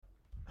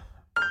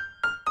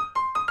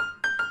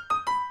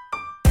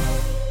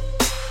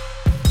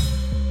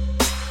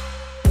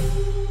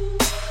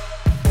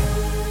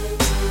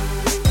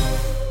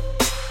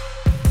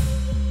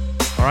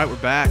right, we're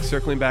back.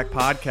 Circling Back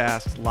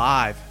podcast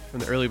live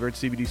from the Early Bird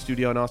CBD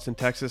studio in Austin,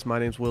 Texas. My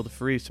name's Will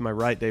DeFries. To my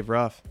right, Dave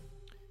Ruff.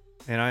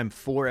 And I'm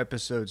 4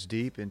 episodes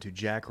deep into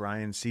Jack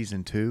Ryan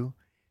Season 2.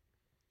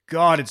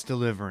 God, it's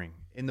delivering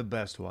in the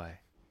best way.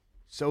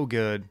 So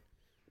good.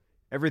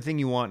 Everything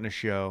you want in a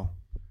show.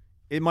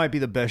 It might be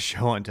the best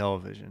show on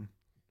television.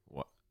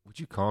 What? Would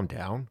you calm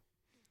down?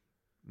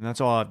 And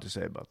that's all I have to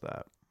say about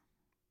that.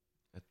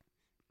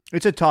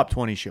 It's a top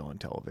 20 show on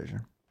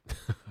television.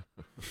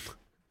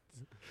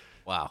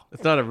 Wow.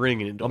 It's not a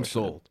ringing endorsement. I'm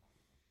sold.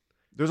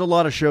 There's a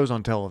lot of shows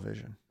on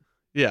television.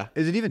 Yeah.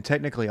 Is it even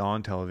technically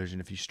on television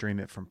if you stream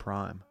it from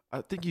Prime?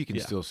 I think you can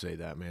still say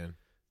that, man.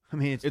 I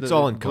mean, it's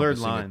all blurred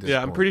encompassing at lines. this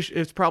Yeah, I'm point. pretty sure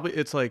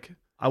it's like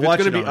I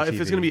watch it on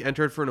if it's TV. going to be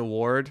entered for an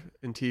award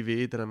in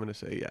TV, then I'm going to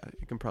say, yeah,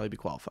 it can probably be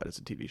qualified as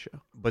a TV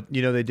show. But,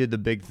 you know, they did the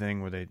big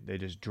thing where they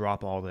just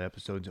drop all the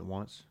episodes at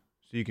once.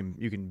 So you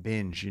can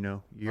binge, you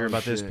know. You hear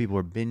about this, shit. people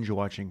are binge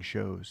watching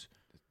shows.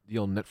 The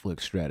old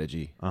Netflix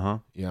strategy. Uh-huh.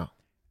 Yeah.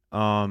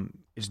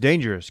 It's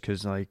dangerous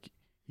because, like,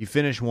 you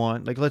finish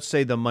one, like, let's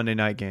say the Monday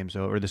night game's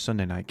over, or the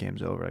Sunday night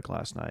game's over, like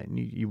last night, and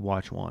you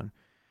watch one.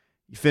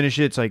 You finish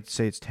it, it's like,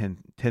 say it's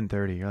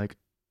 10:30. You're like,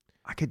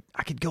 I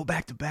could go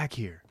back to back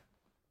here.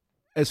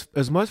 As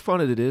much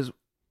fun as it is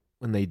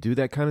when they do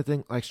that kind of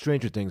thing, like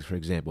Stranger Things, for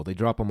example, they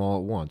drop them all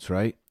at once,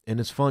 right? And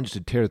it's fun just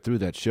to tear through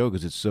that show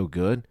because it's so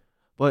good.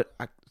 But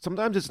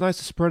sometimes it's nice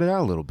to spread it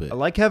out a little bit. I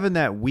like having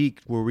that week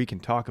where we can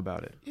talk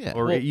about it. Yeah.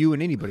 Or Well- you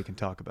and anybody can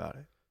talk about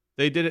it.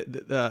 They did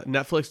it.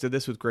 Netflix did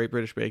this with Great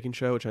British Baking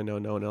Show, which I know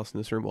no one else in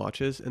this room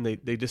watches, and they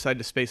decided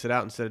to space it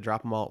out instead of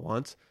drop them all at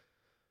once.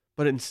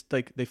 But it's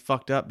like they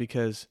fucked up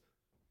because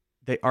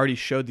they already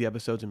showed the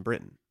episodes in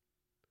Britain.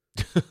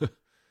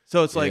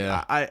 So it's like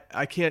Yeah.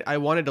 I can't. I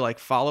wanted to like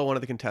follow one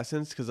of the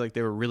contestants because like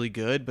they were really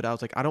good, but I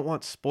was like I don't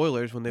want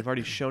spoilers when they've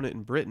already shown it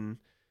in Britain,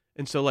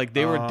 and so like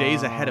they were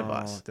days ahead of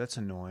us. Oh, that's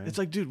annoying. It's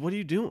like, dude, what are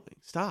you doing?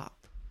 Stop.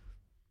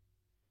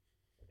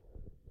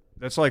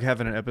 That's like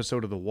having an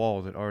episode of The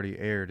Wall that already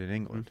aired in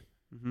England.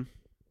 Mm-hmm.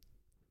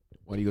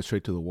 Why do you go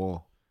straight to the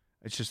wall?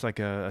 It's just like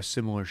a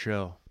similar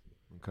show.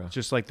 Okay. It's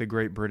just like the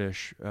Great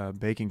British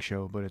Baking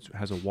Show, but it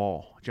has a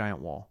wall, a giant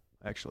wall,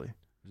 actually.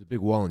 There's a big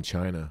wall in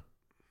China.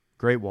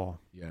 Great wall.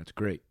 Yeah, it's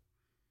great.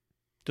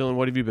 Dylan,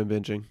 what have you been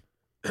binging?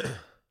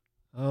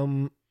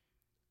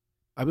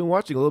 I've been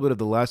watching a little bit of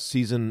the last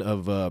season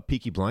of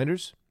Peaky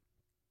Blinders.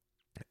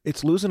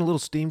 It's losing a little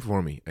steam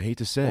for me. I hate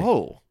to say.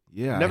 Whoa.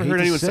 Yeah, Never I hate heard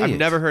to anyone. say I've it.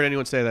 never heard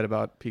anyone say that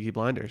about Peaky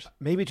Blinders.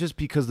 Maybe just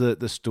because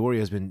the story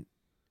has been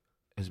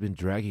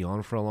dragging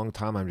on for a long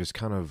time. I'm just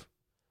kind of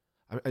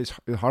it's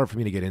hard for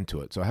me to get into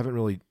it. So I haven't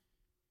really.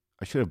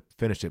 I should have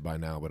finished it by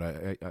now, but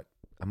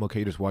I'm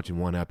okay just watching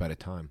one app at a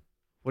time.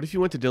 What if you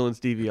went to Dylan's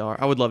DVR?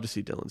 I would love to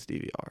see Dylan's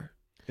DVR.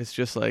 It's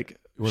just like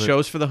Well,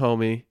 shows for the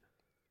homie,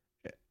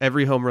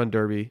 every home run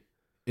derby.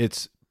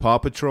 It's Paw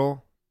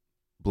Patrol,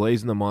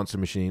 Blaze and the Monster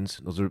Machines.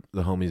 Those are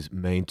the homie's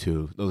main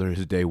two. Those are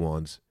his day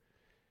ones.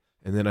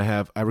 And then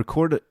I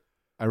record.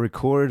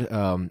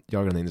 Y'all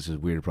gonna think this is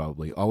weird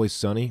probably. Always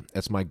Sunny.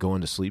 That's my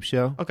going to sleep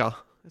show. Okay,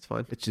 that's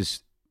fine. It's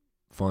just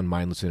fun,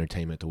 mindless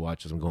entertainment to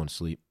watch as I'm going to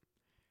sleep.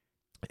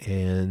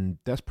 And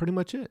that's pretty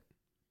much it.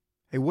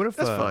 Hey, what if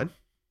That's fine.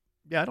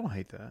 Yeah, I don't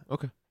hate that.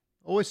 Okay.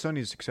 Always Sunny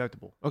is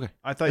acceptable. Okay.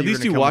 I thought At you least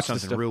were you gonna come watch with the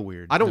something stuff. real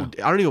weird. I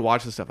don't even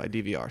watch the stuff I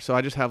DVR. So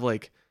I just have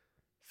like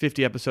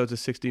 50 episodes of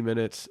 60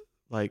 Minutes,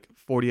 like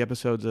 40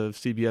 episodes of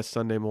CBS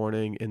Sunday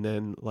Morning, and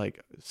then like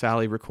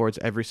Sally records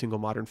every single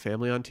Modern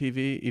Family on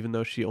TV, even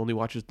though she only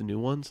watches the new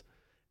ones.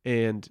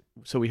 And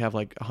so we have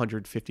like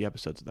 150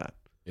 episodes of that.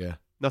 Yeah.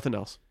 Nothing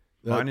else.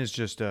 Mine is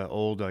just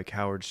old like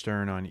Howard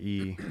Stern on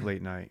E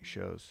late night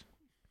shows,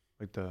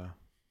 like the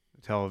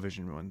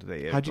television ones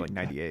they aired like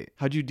 '98.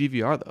 How'd you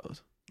DVR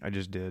those? I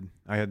just did.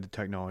 I had the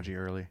technology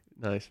early.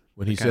 Nice.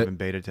 When he Kind of said in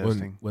beta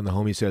testing. when the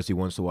homie says he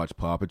wants to watch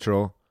Paw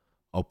Patrol,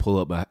 I'll pull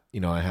up. There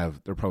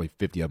are probably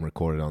 50 of them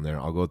recorded on there.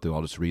 I'll go through.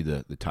 I'll just read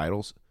the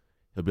titles.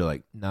 He'll be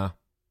like, nah.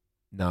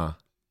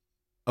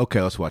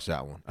 Okay, let's watch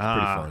that one. It's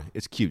pretty funny.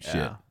 It's cute shit.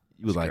 Yeah,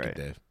 You would it's like great.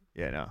 it, Dave.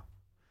 Yeah, no.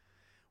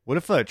 What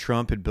if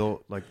Trump had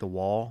built like the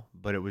wall,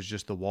 but it was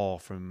just the wall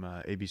from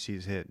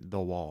ABC's hit The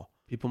Wall?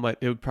 People might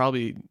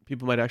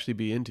actually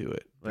be into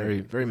it. Like, Very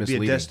it would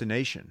misleading. be a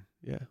destination.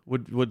 Yeah.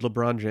 Would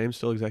LeBron James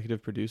still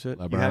executive produce it?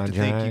 You have to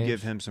think you James.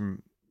 give him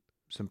some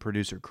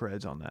producer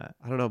creds on that.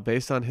 I don't know.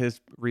 Based on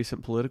his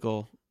recent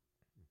political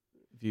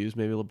views,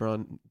 maybe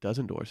LeBron does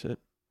endorse it.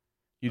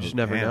 You just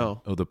never damn.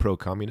 know. Oh, the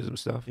pro-communism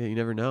stuff? Yeah, you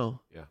never know.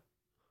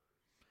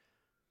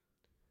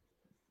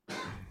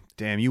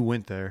 Damn, you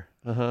went there.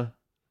 Uh-huh.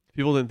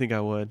 People didn't think I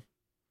would.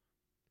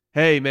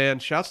 Hey, man,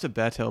 shouts to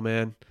Beto,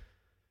 man.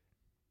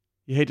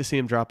 You hate to see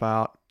him drop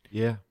out.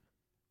 Yeah.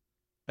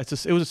 It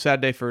was a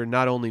sad day for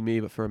not only me,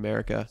 but for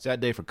America. Sad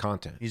day for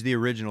content. He's the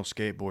original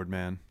skateboard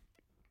man.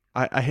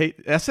 I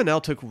hate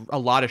SNL took a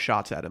lot of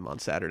shots at him on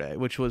Saturday,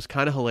 which was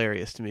kind of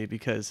hilarious to me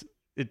because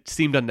it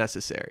seemed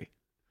unnecessary.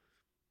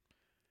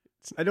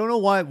 I don't know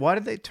why. Why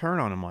did they turn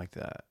on him like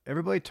that?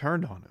 Everybody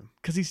turned on him.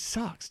 Because he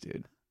sucks,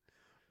 dude.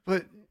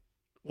 But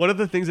One of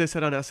the things they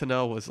said on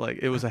SNL was like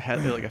it was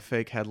like a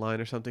fake headline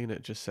or something, and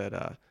it just said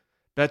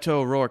Beto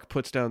O'Rourke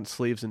puts down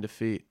sleeves in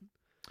defeat.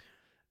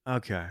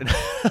 Okay. And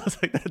I was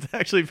like, that's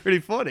actually pretty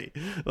funny.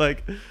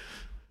 Like,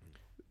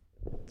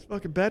 it's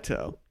fucking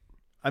Beto.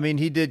 I mean,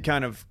 he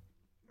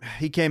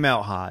came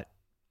out hot.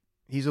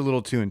 He's a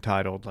little too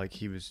entitled. Like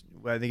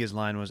I think his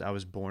line was, "I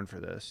was born for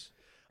this."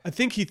 I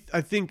think he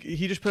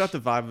just put out the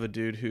vibe of a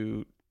dude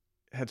who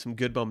had some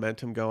good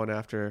momentum going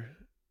after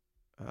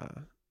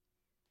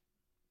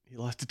he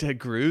lost to Ted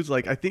Cruz.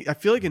 Like I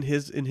feel like in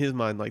his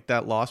mind, like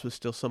that loss was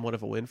still somewhat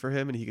of a win for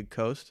him, and he could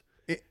coast.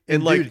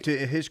 And like, dude,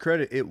 to his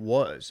credit, it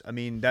was. I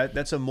mean,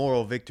 that's a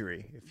moral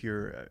victory. If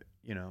you're,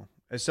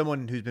 as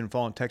someone who's been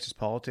following Texas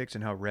politics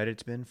and how red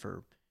it's been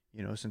for,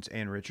 since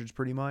Ann Richards,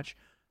 pretty much,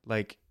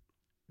 like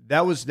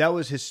that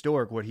was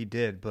historic what he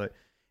did. But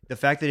the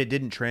fact that it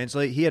didn't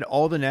translate, he had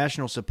all the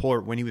national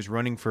support when he was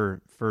running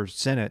for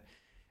Senate,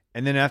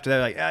 and then after that,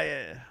 like,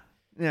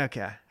 yeah,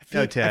 okay.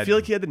 I feel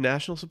like he had the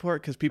national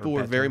support because people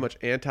were very much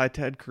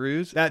anti-Ted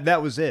Cruz.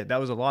 That was it. That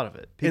was a lot of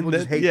it. People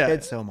just hate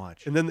Ted so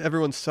much. And then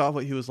everyone saw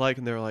what he was like,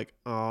 and they were like,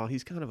 "Oh,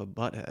 he's kind of a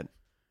butthead."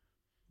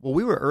 Well,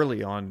 we were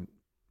early on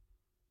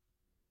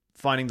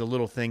finding the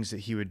little things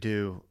that he would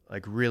do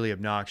like really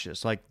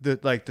obnoxious, like the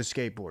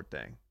skateboard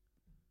thing,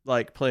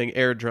 like playing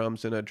air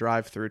drums in a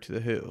drive-through to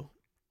the Who.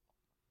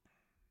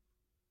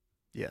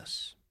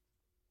 Yes.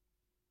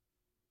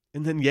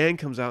 And then Yang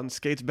comes out and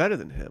skates better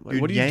than him. Like,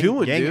 dude, what are you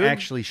doing, Yang dude?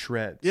 actually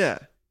shreds. Yeah.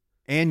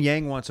 And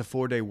Yang wants a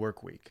 4-day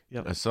work week.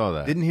 Yep. I saw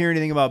that. Didn't hear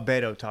anything about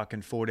Beto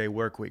talking 4-day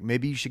work week.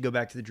 Maybe you should go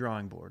back to the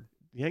drawing board.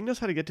 Yang knows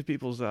how to get to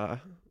people's their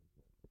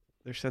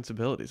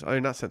sensibilities. I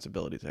mean, not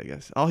sensibilities, I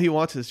guess. All he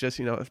wants is just,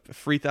 a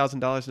free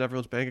 $1,000 in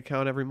everyone's bank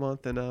account every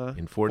month and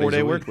in 4 days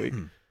 4-day work week.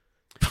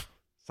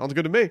 Sounds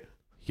good to me.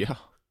 Yeah.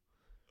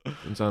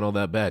 Doesn't sound all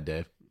that bad,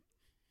 Dave.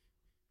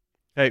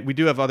 Hey, we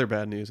do have other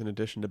bad news in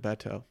addition to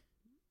Beto.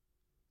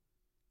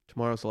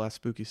 Tomorrow's the last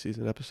spooky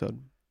season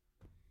episode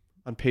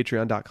on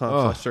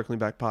patreon.com/circling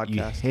back podcast.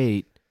 You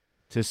hate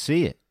to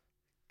see it.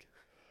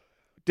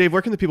 Dave,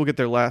 where can the people get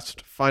their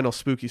last final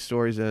spooky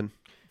stories in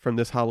from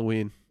this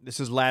Halloween? This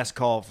is last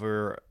call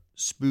for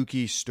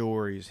spooky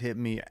stories. Hit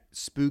me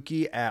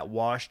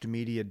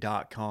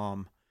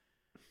spooky@washedmedia.com.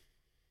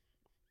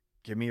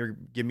 Give me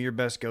your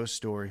best ghost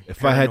story.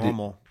 If I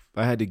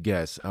had to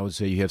guess, I would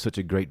say you have such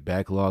a great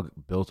backlog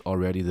built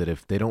already that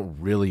if they don't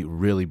really,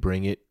 really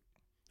bring it,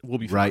 we'll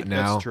be right fine.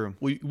 now. That's true.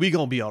 We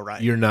gonna be all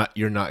right. You're not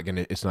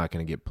gonna. It's not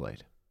gonna get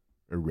played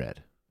or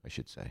read, I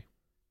should say.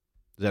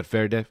 Is that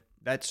fair, Dave?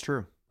 That's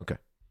true. Okay.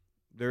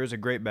 There is a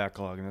great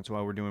backlog, and that's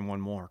why we're doing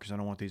one more because I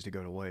don't want these to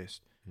go to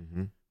waste.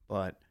 Mm-hmm.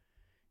 But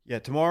yeah,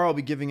 tomorrow I'll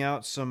be giving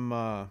out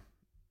some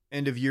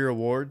end of year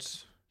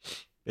awards,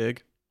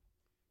 Big.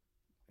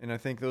 and I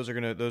think those are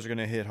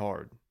gonna hit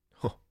hard.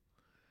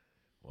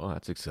 Well,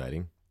 that's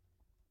exciting.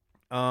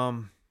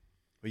 But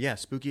yeah,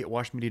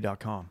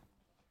 spooky@washedmedia.com.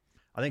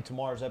 I think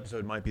tomorrow's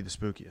episode might be the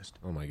spookiest.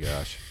 Oh my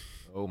gosh.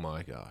 Oh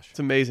my gosh. It's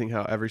amazing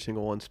how every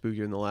single one's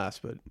spookier than the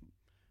last, but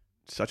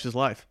such is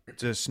life.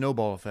 It's a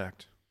snowball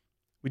effect.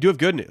 We do have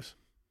good news.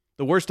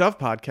 The Worst Of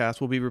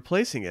podcast will be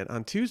replacing it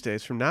on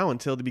Tuesdays from now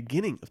until the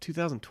beginning of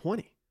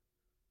 2020.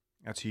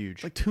 That's huge.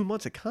 It's like 2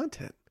 months of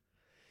content.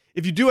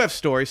 If you do have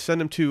stories,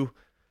 send them to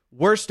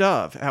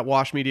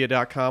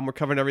worstof@washmedia.com. We're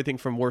covering everything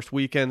from worst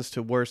weekends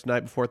to worst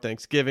night before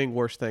Thanksgiving,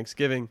 worst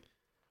Thanksgiving,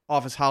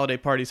 office holiday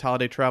parties,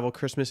 holiday travel,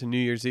 Christmas and New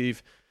Year's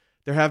Eve.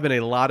 There have been a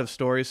lot of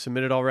stories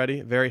submitted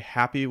already. Very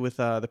happy with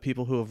the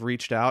people who have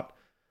reached out.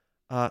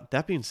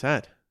 That being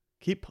said,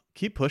 keep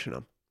pushing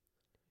them.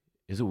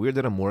 Is it weird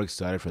that I'm more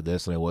excited for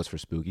this than I was for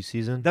spooky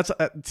season? That's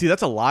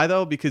a lie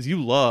though, because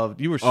you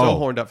were so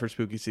horned up for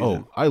spooky season.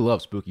 Oh, I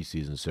love spooky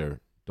season, sir.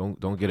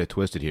 Don't get it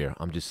twisted here.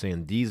 I'm just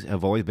saying these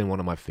have always been one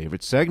of my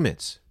favorite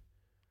segments.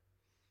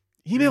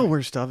 Email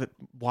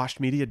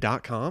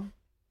worstof@washedmedia.com.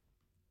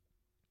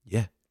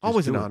 Yeah.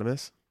 Always do it.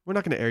 anonymous. We're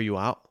not going to air you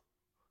out.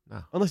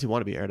 No. Unless you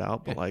want to be aired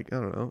out, but Yeah. I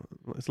don't know.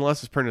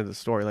 Unless it's pertinent to the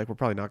story, we're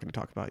probably not going to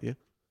talk about you.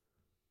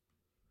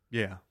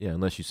 Yeah. Yeah,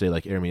 unless you say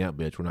air me out,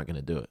 bitch, we're not going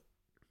to do it.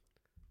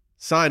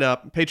 Sign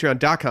up,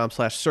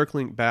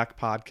 patreon.com/circling back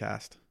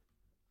podcast.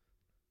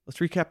 Let's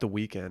recap the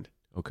weekend.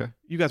 Okay.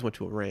 You guys went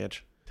to a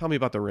ranch. Tell me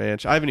about the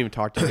ranch. I haven't even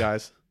talked to you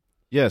guys.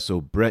 Yeah,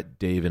 so Brett,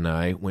 Dave, and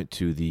I went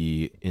to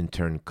the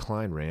Intern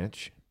Klein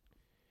Ranch.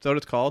 Is that what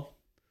it's called?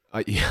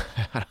 Yeah,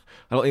 I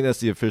don't think that's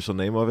the official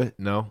name of it.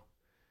 No.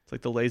 It's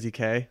like the Lazy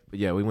K. But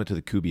yeah, we went to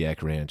the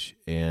Kubiak Ranch,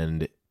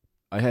 and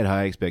I had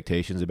high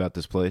expectations about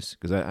this place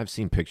because I've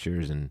seen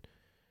pictures, and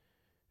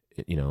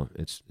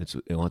it's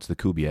the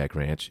Kubiak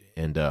Ranch,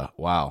 and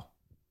wow,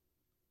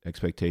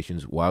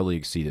 expectations wildly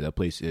exceeded. That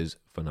place is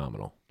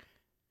phenomenal.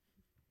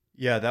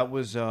 Yeah, that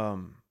was a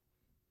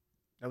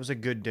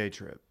good day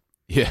trip.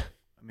 Yeah.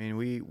 I mean,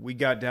 we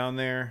got down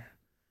there.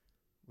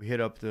 We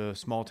hit up the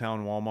small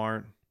town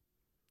Walmart.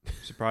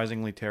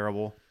 Surprisingly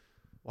terrible.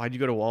 Why'd you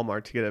go to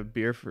Walmart to get a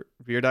beer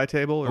dye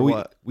table or we,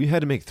 what? We had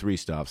to make 3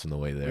 stops on the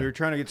way there. We were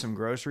trying to get some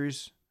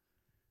groceries,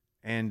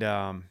 and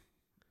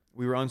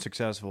we were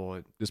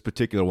unsuccessful. This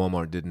particular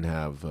Walmart didn't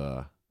have.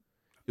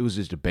 It it was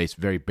just a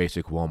very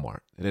basic Walmart.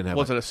 They didn't It have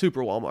wasn't a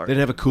super Walmart. they didn't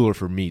have a cooler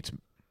for meats.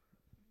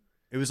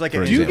 It was like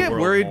For a Do you example. get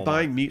World worried Walmart.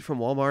 buying meat from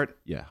Walmart?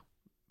 Yeah.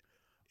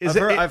 Is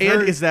I've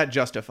heard- is that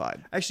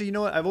justified? Actually, you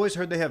know what? I've always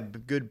heard they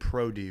have good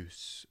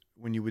produce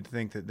when you would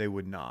think that they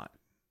would not.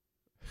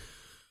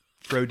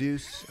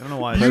 Produce? I don't know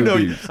why. I You said know,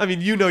 Produce. I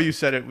mean, you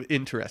said it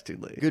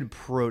interestingly. good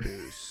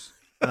produce.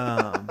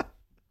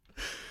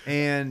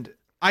 And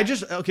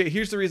Okay,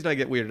 here's the reason I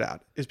get weirded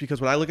out is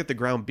because when I look at the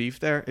ground beef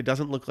there, it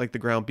doesn't look like the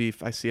ground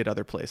beef I see at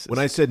other places. When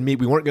I said meat,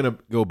 we weren't gonna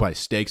go buy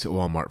steaks at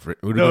Walmart for.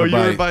 We were no, gonna you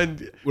buy, were buying.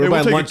 Hey, we're we'll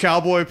buying take lunch. a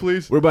cowboy,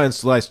 please. We're buying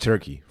sliced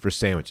turkey for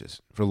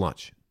sandwiches for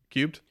lunch.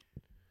 Cubed.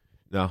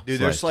 No, dude,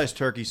 their sliced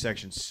turkey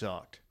section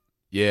sucked.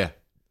 Yeah,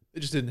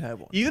 They just didn't have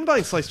one. Even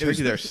buying sliced It was-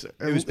 turkey there,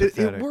 it was it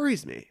pathetic.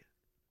 worries me.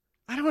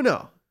 I don't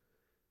know.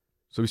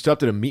 so we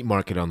stopped at a meat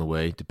market on the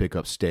way to pick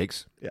up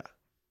steaks. Yeah.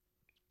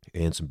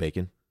 And some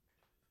bacon.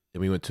 Then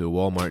we went to a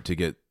Walmart to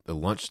get the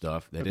lunch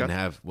stuff. They didn't Okay.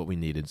 have what we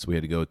needed, so we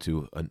had to go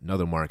to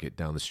another market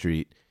down the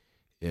street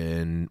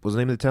in what's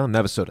the name of the town?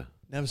 Navasota.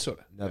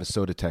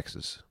 Navasota,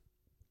 Texas.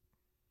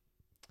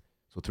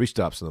 So 3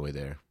 stops on the way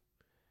there.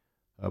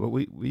 But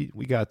we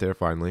got there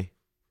finally.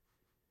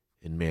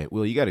 And man,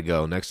 Will, you got to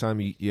go next time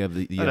you have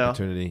the I know.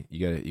 opportunity. You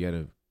got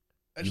to.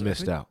 Actually,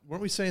 missed out.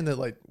 Weren't we saying that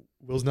like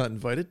Will's not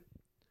invited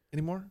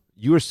anymore?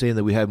 You were saying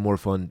that we had more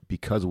fun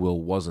because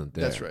Will wasn't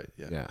there. That's right.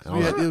 Yeah. Yeah. So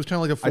it was kind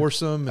of like a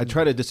foursome. I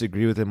tried to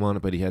disagree with him on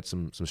it, but he had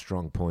some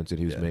strong points that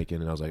he was Yeah.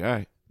 making, and I was like, all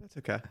right. That's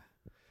okay.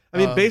 I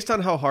mean, Um, based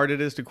on how hard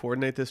it is to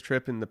coordinate this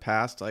trip in the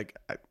past, like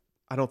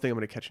I don't think I'm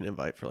going to catch an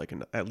invite for like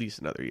at least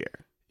another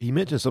year. He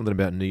mentioned something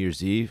about New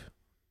Year's Eve.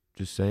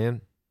 Just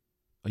saying.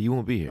 Oh, you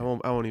won't be here. I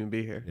won't even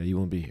be here. Yeah, you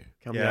won't be here.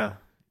 Count me yeah. out.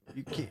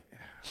 You Count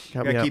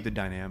gotta me out. keep the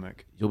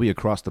dynamic. You'll be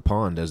across the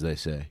pond, as they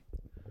say.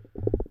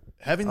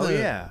 having Oh the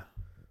yeah.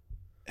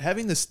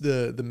 having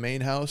the main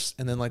house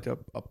and then like a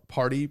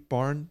party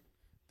barn.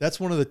 That's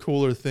one of the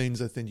cooler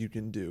things I think you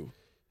can do.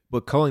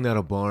 But calling that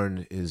a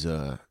barn is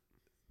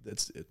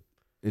That's it.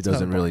 it not a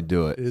doesn't really barn.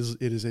 do It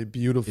it. is a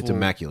beautiful. It's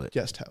immaculate.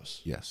 guest house.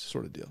 Yes.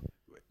 Sort of deal.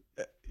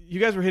 You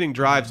guys were hitting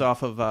drives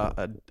off of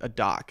a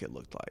dock. It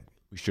looked like.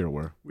 We sure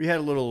were. We had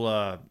a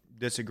little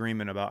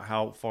disagreement about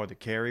how far the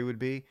carry would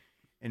be,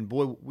 and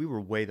boy, we were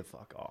way the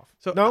fuck off.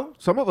 So No,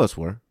 some of us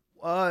were.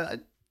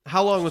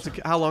 how long was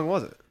How long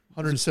was it?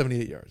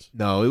 178 yards.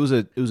 No, it was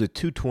a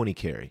 220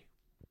 carry.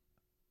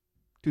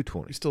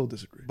 220. We still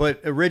disagree.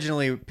 But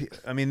originally,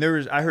 I mean,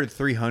 I heard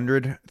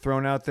 300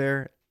 thrown out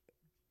there.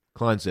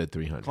 Klein said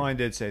 300. Klein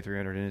did say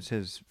 300, and it's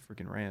his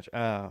freaking ranch.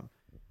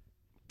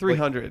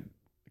 300.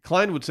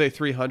 Klein would say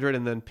 300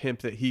 and then pimp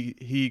that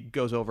he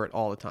goes over it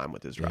all the time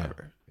with his Yeah.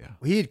 driver. Yeah.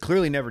 He had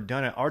clearly never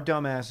done it. Our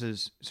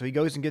dumbasses. So he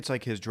goes and gets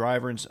like his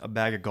driver and a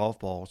bag of golf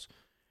balls,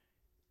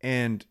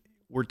 and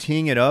we're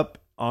teeing it up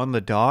on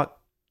the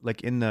dock,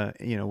 like in the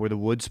where the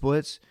wood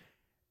splits,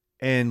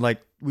 and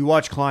like we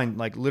watch Klein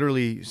like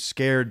literally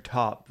scared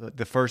top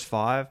the first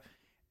 5,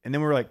 and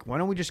then we're like, why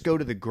don't we just go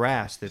to the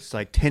grass that's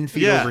like 10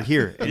 feet Yeah. over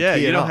here? And Yeah,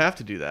 tee you it don't up? have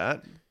to do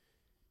that.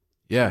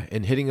 Yeah,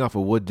 and hitting off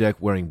a wood deck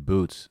wearing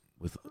boots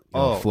with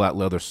flat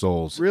leather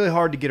soles. Really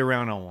hard to get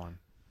around on one.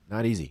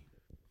 Not easy.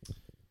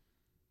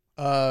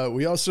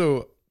 We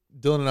also,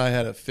 Dylan and I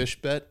had a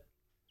fish bet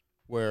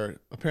where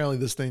apparently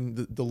this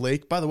thing, the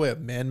lake, by the way, a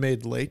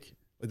man-made lake,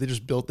 like they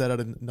just built that out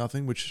of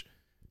nothing, which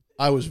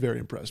I was very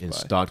impressed And by.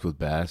 stocked with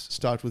bass.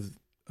 Stocked with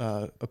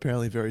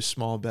apparently very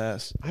small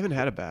bass. I haven't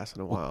had a bass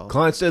in a while.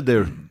 Klein said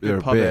they're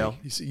pub big. ale.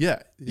 He said,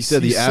 yeah, He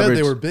said the average.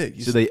 they were big.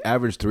 He said they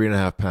averaged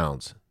 3.5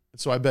 pounds.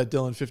 So I bet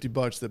Dylan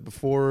 $50 that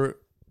before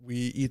we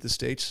eat the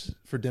steaks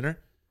for dinner,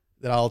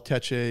 that I'll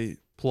catch a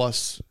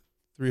plus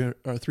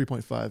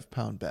 3.5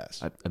 pound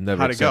bass. I've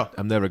never How'd it go?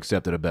 I've never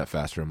accepted a bet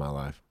faster in my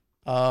life.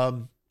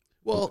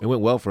 Well, It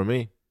went well for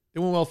me. it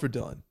went well for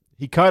Dylan.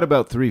 He caught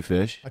about 3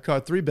 fish. I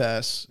caught 3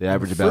 bass. They On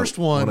averaged the about first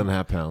one.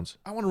 1.5 pounds.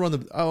 I want to run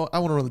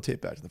the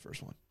tape back to the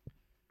first one.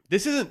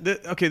 This isn't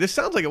okay. This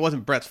sounds like it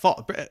wasn't Brett's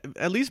fault.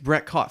 At least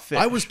Brett caught fish.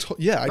 I was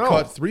I No.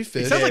 caught 3 It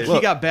fish. sounds like he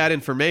Look, got bad They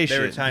information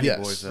were tiny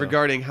Yes. boys. Though.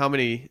 regarding how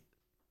many.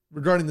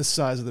 regarding the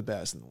size of the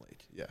bass in the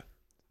lake. Yeah.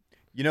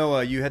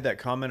 You had that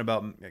comment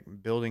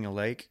about building a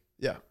lake.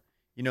 Yeah.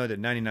 You know that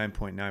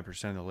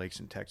 99.9% of the lakes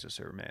in Texas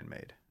are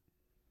man-made.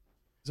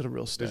 Is it a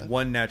real stat? There's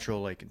one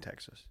natural lake in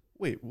Texas.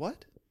 Wait,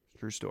 what?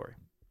 True story.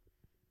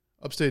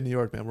 Upstate New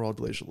York, man, we're all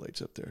glacial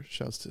lakes up there.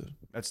 Shouts to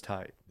That's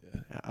tight.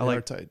 I they like-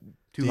 are tight.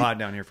 Too Deep. hot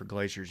down here for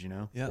glaciers, you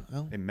know? Yeah.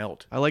 Well, They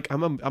melt. I'm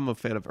a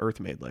fan of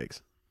earth-made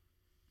lakes.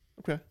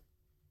 okay.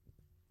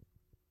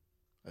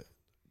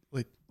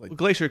 Like Well,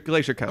 glacier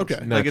counts. Okay.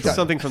 Like Natural. it's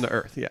something from the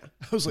earth. Yeah.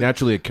 I was like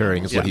Naturally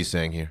occurring is Yeah. what he's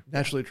saying here.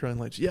 naturally occurring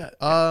lakes. Yeah.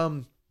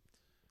 Caddo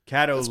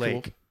That's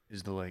Lake cool.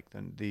 is the lake,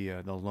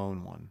 the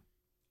lone one.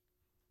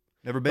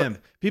 Never been.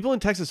 People in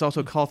Texas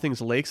also call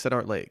things lakes that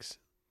aren't lakes.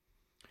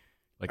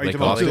 Like Are you Lake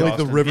talking about Austin. Lake like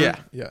the Austin? river. Yeah.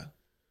 Yeah.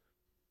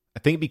 I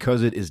think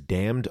because it is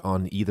dammed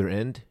on either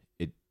end,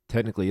 it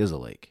technically is a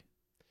lake.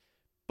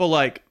 But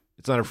like,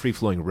 It's not a free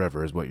flowing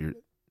river, is what you're.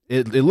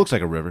 It looks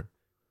like a river,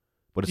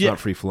 but it's Yeah. not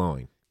free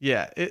flowing.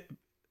 yeah,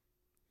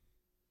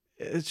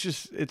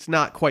 it's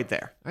not quite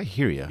there. I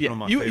hear you. One Yeah, of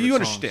my you favorite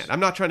understand. songs. I'm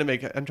not trying to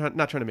make not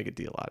trying to make a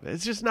deal out of it.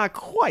 It's just not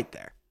quite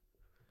there.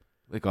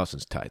 Lake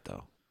Austin's tight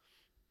though.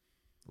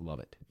 Love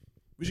it.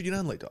 We should get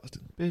on Lake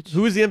Austin. Bitch.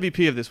 Who is the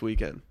MVP of this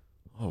weekend?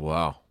 Oh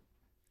wow.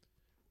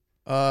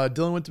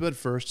 Dylan went to bed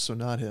first, so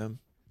not him.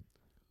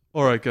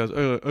 All right, guys, I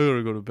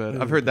gotta go to bed.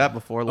 I've heard that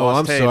before. Oh, Lost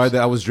I'm tapes. sorry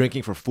that I was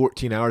drinking for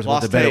 14 hours.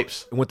 Lost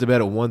tapes. Went to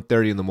bed at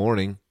 1:30 in the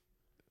morning.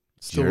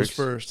 Still was Jerks.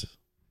 first.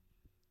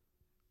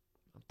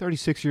 I'm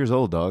 36 years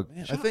old, dog.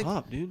 Man, Shut I think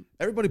up, dude.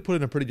 everybody put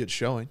in a pretty good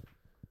showing.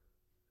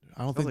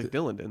 I don't Sounds think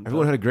like Dylan didn't.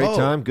 Everyone had a great Oh.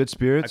 time, good I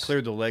spirits.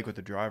 cleared the lake with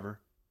the driver.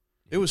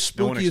 it was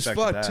No one spooky as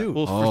expected fuck that. too.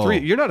 well, Oh. for 3,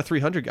 you're not a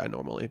 300 guy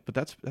normally, but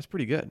that's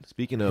pretty good.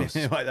 Speaking of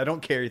I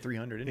don't carry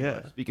 300 anyway.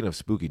 Yeah. speaking of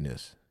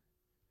spookiness,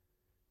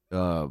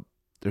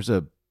 there's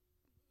a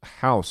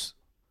house.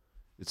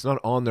 It's not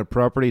on their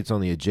property; it's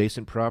on the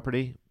adjacent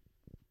property,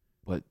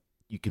 but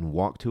you can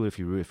walk to it if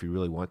you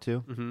really want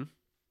to. Mm-hmm.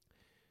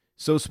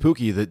 So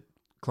spooky that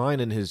Klein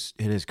and his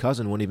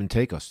cousin wouldn't even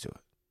take us to it.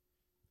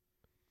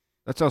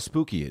 That's how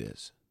spooky it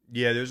is.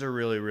 Yeah, there's a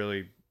really,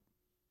 really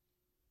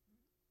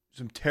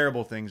some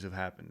terrible things have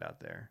happened out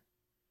there.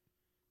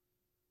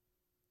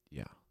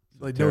 Yeah,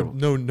 Like Terrible.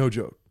 no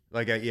joke.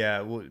 Like,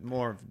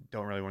 more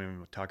don't really want to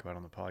even talk about it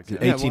on the It's an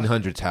podcast. Yeah,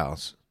 1800s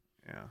house,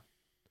 Yeah,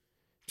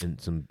 and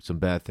some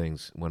bad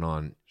things went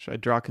on. Should I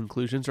draw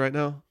conclusions right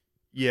now?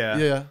 yeah,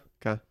 Yeah.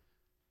 Okay.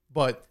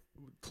 But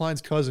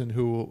Klein's cousin,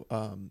 who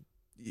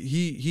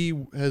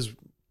he has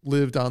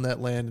lived on that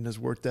land and has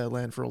worked that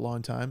land for a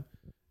long time.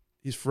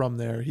 He's from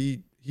there.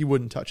 He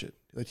wouldn't touch it.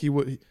 Like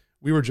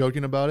we were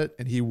joking about it,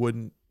 and he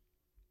wouldn't.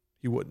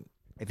 He wouldn't.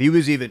 If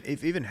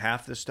even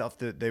half the stuff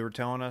that they were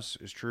telling us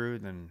is true,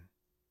 then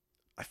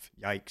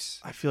yikes.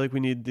 I feel like we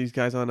need these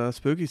guys on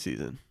spooky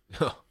season.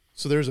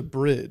 So there's a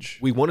bridge.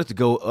 We wanted to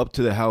go up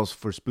to the house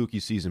for spooky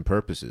season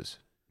purposes.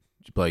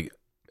 Like,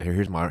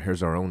 here's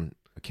our own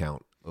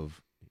account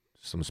of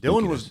some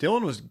spookiness.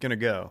 Dylan was gonna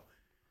go,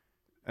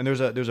 and there's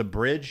a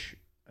bridge,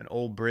 an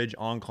old bridge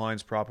on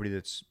Klein's property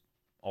that's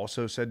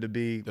also said to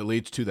be that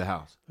leads to the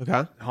house.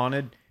 Okay.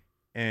 haunted,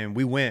 and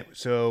we went.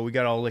 So we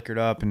got all liquored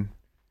up, and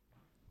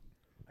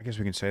I guess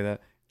we can say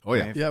that. Oh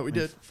yeah, Yeah, we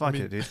did. Fuck I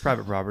mean- it, dude. It's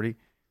private property.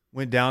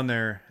 Went down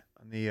there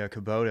on the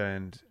Kubota,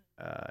 and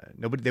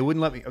they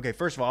wouldn't let me. Okay,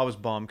 first of all, I was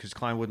bummed because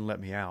Klein wouldn't let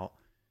me out.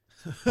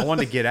 I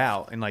wanted to get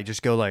out and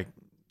just go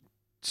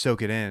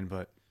soak it in,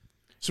 but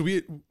So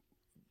we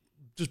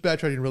just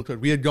backtracking real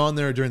quick. We had gone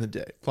there during the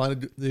day.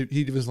 Klein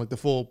he was the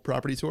full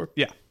property tour.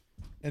 Yeah.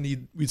 And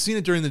we'd seen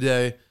it during the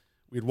day.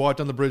 We had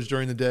walked on the bridge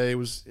during the day. It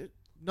was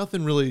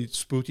nothing really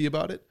spooky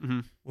about it.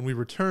 Mm-hmm. When we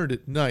returned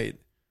at night,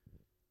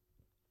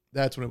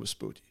 that's when it was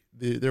spooky.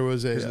 There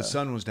was a because the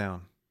sun was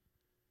down.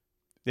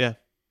 Yeah.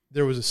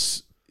 there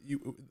was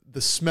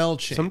the smell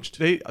changed.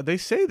 They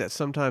say that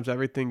sometimes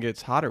everything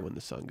gets hotter when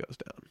the sun goes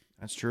down.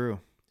 That's true.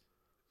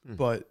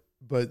 but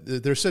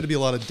there's said to be a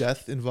lot of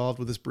death involved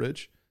with this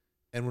bridge.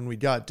 And when we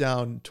got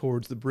down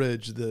towards the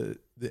bridge, the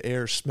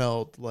air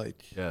smelled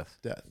like death.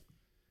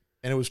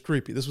 and it was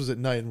creepy. This was at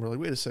night, and we're like,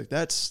 wait a sec,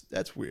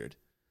 that's weird.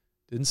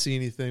 Didn't see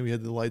anything. We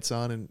had the lights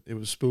on, and it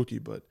was spooky,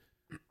 but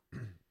it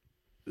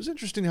was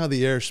interesting how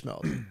the air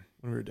smelled when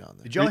we were down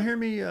there. Did y'all hear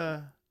me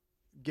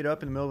get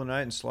up in the middle of the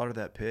night and slaughter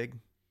that pig?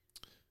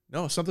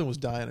 No, something was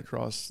dying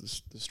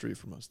across the street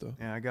from us, though.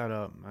 Yeah, I got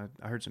up.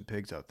 I heard some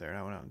pigs out there, and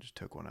I went out and just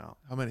took one out.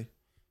 How many?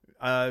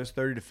 It was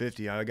 30 to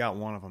 50. I got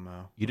one of them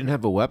though. You didn't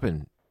have a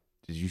weapon.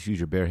 Did you use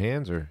your bare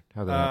hands or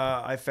how that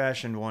happened? I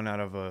fashioned one out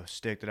of a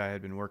stick that I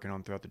had been working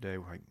on throughout the day,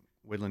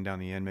 whittling down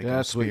the end, making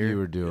That's a what spear. you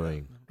were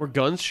doing. Were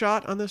guns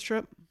shot on this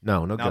trip?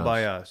 No Not guns.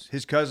 by us.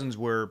 His cousins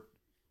were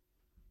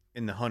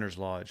in the hunter's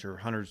lodge or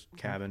hunter's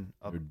cabin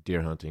up. Or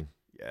deer hunting.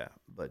 Yeah,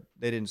 but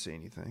they didn't see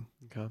anything.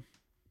 Okay.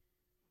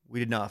 We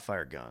did not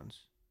fire guns.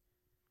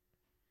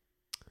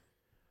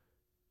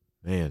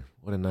 Man,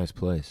 what a nice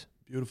place.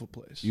 Beautiful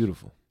place.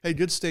 Beautiful. Hey,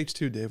 good steaks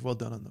too, Dave. Well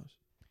done on those.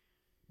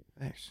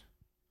 Thanks.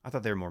 I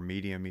thought they were more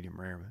medium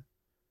rare,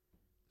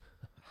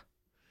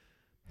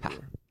 but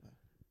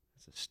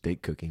It's a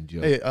steak cooking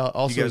joke. Hey,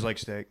 also, you guys like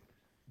steak?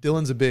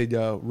 Dylan's a big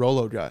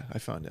Rolo guy, I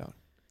found out.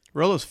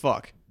 Rolo's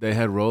fuck. They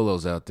had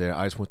Rolos out there.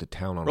 I just went to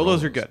town on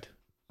Rolos are good.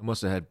 I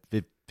must have had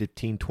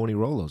 15, 20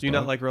 Rolos. Do you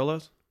dog. not like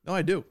Rolos? No,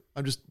 I do.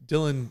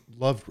 Dylan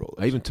loved Rolos.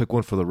 I even took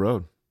one for the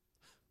road.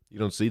 You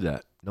don't see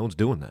that. No one's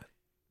doing that.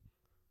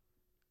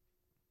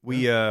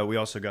 We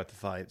also got the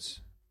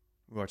fights.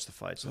 We watched the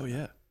fights. Oh,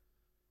 yeah.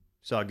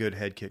 Saw a good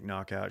head kick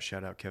knockout.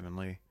 Shout out Kevin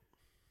Lee.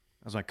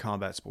 That was my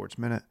combat sports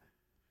minute.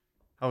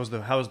 How was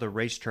the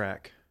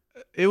racetrack?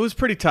 It was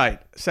pretty tight.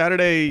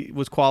 Saturday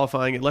was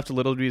qualifying. It left a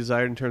little to be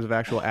desired in terms of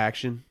actual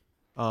action.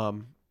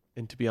 And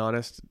to be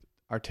honest,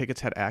 our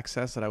tickets had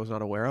access that I was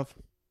not aware of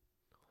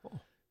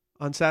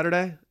on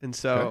Saturday. And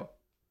so Okay.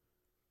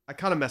 I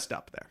kind of messed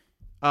up there.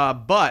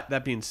 But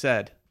that being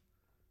said,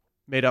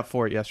 made up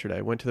for it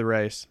yesterday. Went to the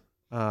race.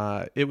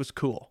 It was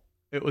cool.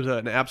 It was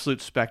an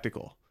absolute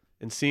spectacle.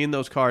 And seeing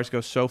those cars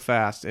go so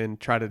fast and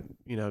try to,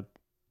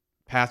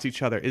 pass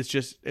each other,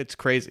 it's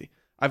crazy.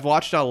 I've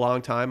watched it a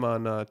long time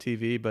on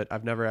TV, but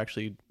I've never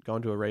actually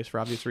gone to a race for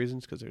obvious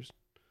reasons because there's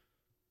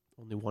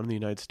only one in the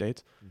United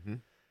States. Mm-hmm.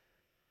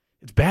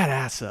 It's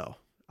badass though.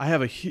 I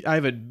have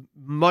a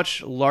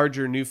much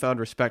larger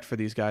newfound respect for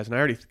these guys, and I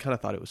already kind of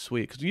thought it was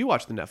sweet because you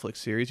watch the Netflix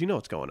series, you know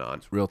what's going on.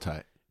 It's real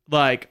tight.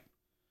 Like,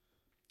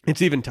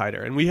 it's even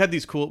tighter. And we had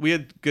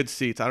good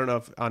seats. I don't know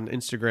if on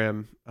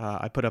Instagram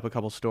I put up a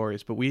couple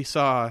stories, but we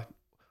saw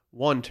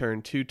 1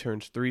 turn, 2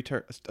 turns, 3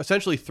 turns,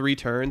 essentially 3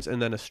 turns,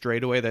 and then a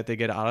straightaway that they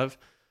get out of.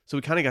 So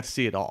we kind of got to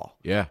see it all.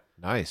 Yeah,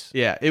 nice.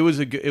 Yeah, it was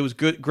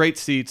good, great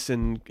seats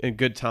and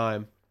good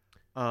time.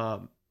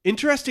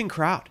 Interesting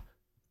crowd.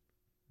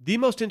 The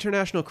most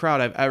international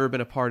crowd I've ever been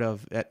a part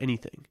of at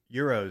anything.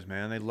 Euros,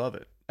 man, they love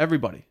it.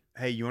 Everybody.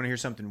 Hey, you want to hear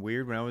something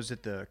weird? When I was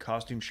at the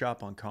costume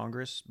shop on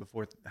Congress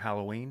before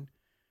Halloween,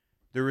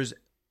 there was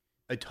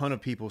a ton of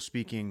people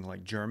speaking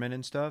like German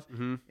and stuff.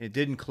 Mm-hmm. It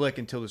didn't click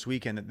until this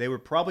weekend that they were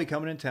probably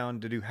coming in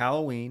town to do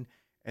Halloween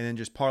and then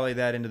just parlay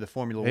that into the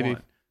Formula Maybe.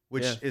 One,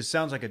 which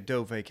sounds like a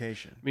dope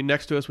vacation. I mean,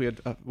 next to us we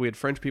had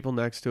French people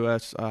next to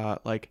us.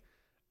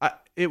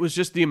 It was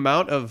just the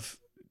amount of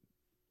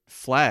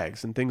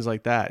flags and things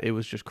like that. It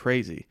was just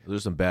crazy.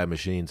 There's some bad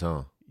machines,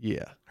 huh?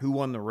 Yeah. Who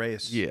won the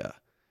race? Yeah.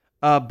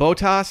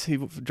 Bottas, he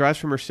drives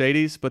for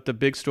Mercedes, but the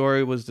big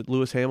story was that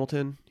Lewis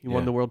Hamilton, he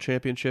won Yeah. the world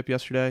championship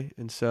yesterday.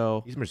 And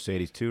so He's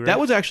Mercedes too, right? that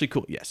was actually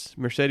cool. Yes.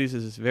 Mercedes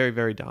is very,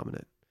 very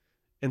dominant.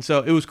 And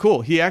so it was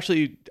cool. He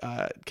actually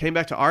came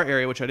back to our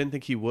area, which I didn't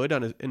think he would,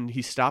 and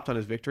he stopped on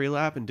his victory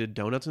lap and did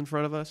donuts in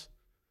front of us.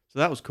 So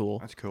that was cool.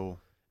 That's cool.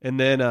 And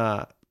then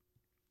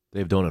They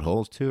have donut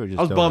holes too, or just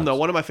I was bummed though. donuts?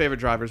 One of my favorite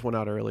drivers went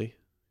out early.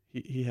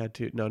 He had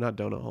to. No, not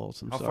donut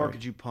holes. I'm How sorry. far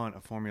could you punt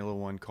a Formula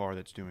One car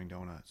that's doing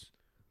donuts?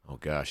 Oh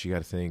gosh, you got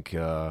to think.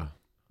 I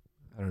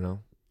don't know.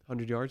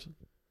 100 yards?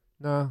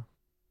 No,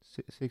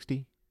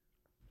 60.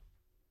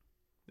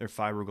 They're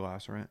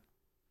fiberglass, right?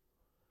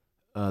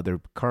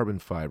 They're carbon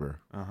fiber.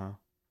 Uh-huh.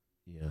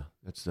 Yeah,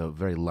 that's a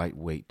very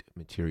lightweight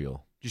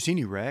material. Did you see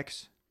any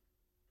wrecks?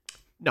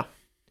 No.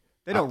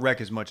 They don't wreck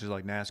as much as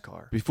like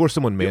NASCAR. Before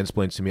someone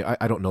mansplains to me,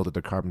 I don't know that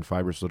they're carbon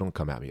fiber, so don't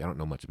come at me. I don't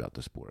know much about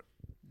the sport.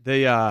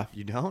 They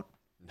You don't?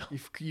 No.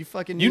 You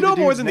fucking you knew know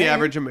the more dude's than the name?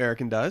 average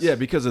American does. Yeah,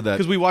 because of that.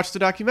 Because we watched the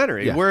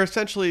documentary. Yeah. We're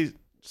essentially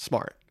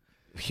smart.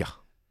 Yeah.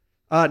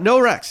 No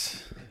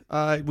wrecks.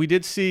 We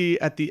did see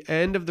at the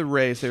end of the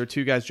race, there were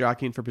 2 guys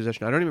jockeying for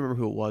position. I don't even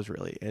remember who it was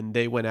really. And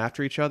they went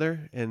after each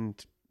other,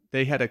 and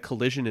they had a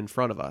collision in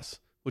front of us,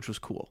 which was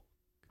cool.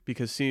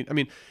 Because,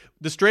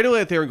 the straightaway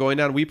that they were going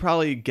down, we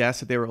probably guessed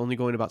that they were only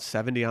going about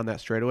 70 on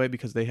that straightaway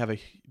because they have a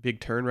big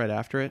turn right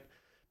after it.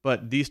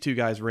 But these 2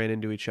 guys ran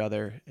into each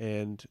other,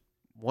 and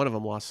one of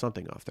them lost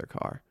something off their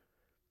car.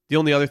 The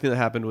only other thing that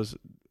happened was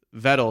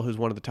Vettel, who's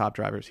one of the top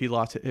drivers, he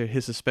lost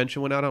his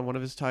suspension went out on one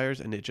of his tires,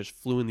 and it just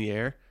flew in the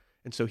air.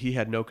 And so he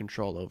had no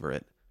control over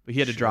it. But he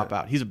had to drop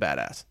out. He's a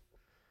badass.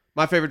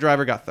 My favorite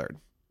driver got 3rd.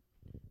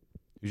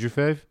 Who's your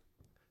fave?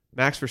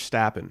 Max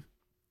Verstappen.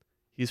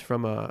 He's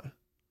from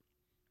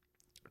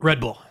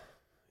Red Bull.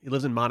 He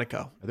lives in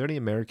Monaco. Are there any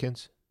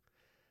Americans?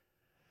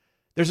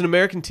 There's an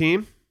American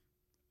team.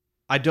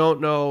 I don't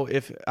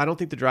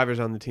think the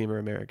drivers on the team are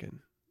American.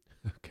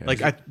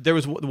 Okay. There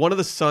was one of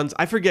the sons.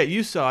 I forget.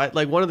 You saw it.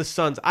 Like one of the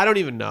sons. I don't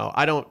even know.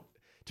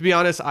 To be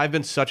honest, I've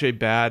been such a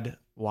bad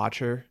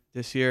watcher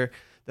this year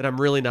that I'm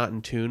really not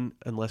in tune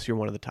unless you're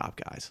one of the top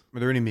guys. Were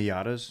there any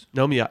Miatas?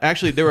 No Miata.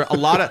 Actually, there were a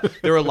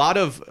lot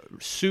of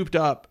souped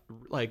up,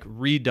 like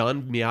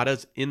redone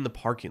Miatas in the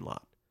parking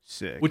lot,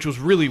 Sick. which was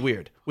really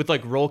weird with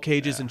like roll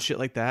cages and shit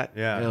like that.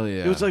 Yeah. Hell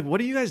yeah. It was like,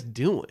 what are you guys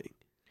doing?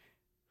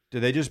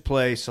 Did they just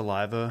play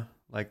Saliva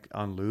like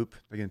on loop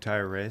the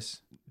entire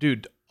race?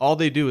 Dude, all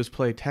they do is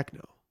play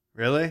techno.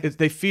 Really?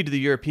 They feed to the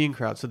European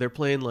crowd, so they're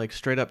playing like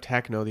straight up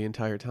techno the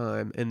entire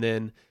time. And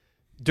then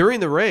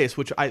during the race,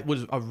 which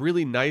was a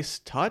really nice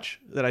touch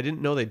that I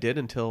didn't know they did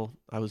until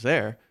I was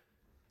there,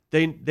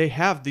 they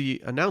have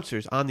the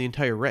announcers on the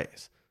entire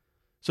race.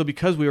 So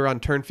because we were on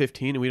turn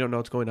 15 and we don't know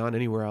what's going on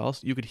anywhere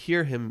else, you could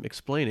hear him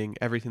explaining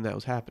everything that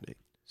was happening.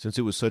 Since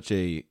it was such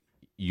a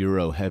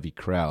Euro heavy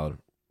crowd,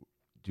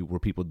 were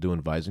people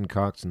doing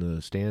Weizenkopfs in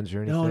the stands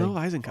or anything? No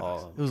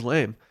Eisenkopf. It was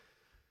lame.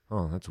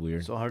 Oh, that's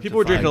weird. So hard People to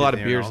were drinking find a lot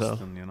of it there in beers, though.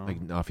 Austin, you know? Like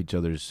off each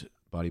other's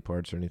body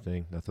parts or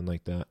anything? Nothing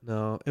like that?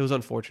 No, it was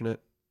unfortunate.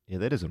 Yeah,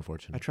 that is I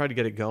unfortunate. tried to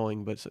get it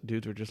going, but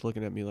dudes were just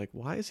looking at me like,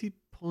 why is he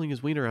pulling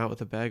his wiener out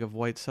with a bag of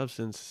white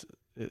substance?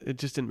 It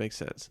just didn't make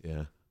sense.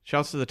 Yeah.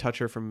 Shouts to the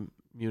toucher from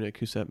Munich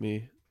who sent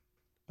me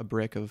a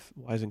brick of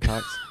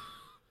Weizenkopfs.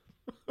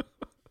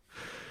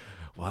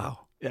 Wow.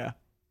 Yeah.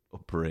 A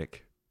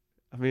brick.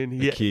 I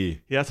mean, A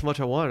key. he asked how much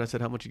I wanted. I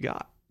said, how much you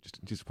got?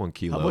 Just 1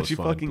 kilo. How much is you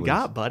fine, fucking please.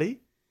 got, buddy?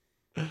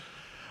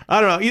 I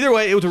don't know. Either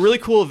way, it was a really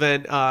cool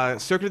event.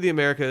 Circuit of the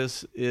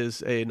Americas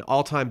is an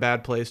all-time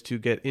bad place to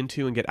get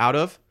into and get out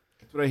of.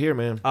 That's what I hear,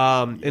 man.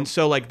 And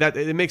so like that,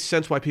 it makes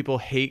sense why people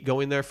hate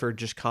going there for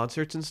just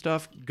concerts and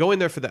stuff. Going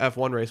there for the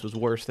F1 race was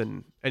worse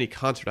than any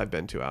concert I've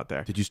been to out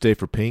there. Did you stay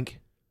for Pink?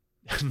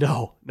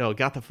 No,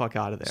 got the fuck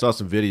out of there. Saw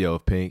some video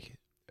of Pink.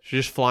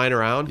 She's just flying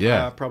around.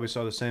 Yeah. I probably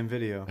saw the same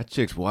video. That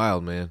chick's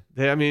wild, man.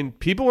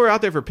 People were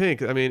out there for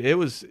Pink. I mean, it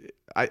was.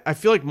 I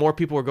feel like more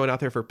people were going out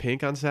there for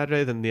Pink on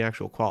Saturday than the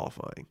actual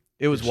qualifying.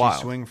 It was Did wild.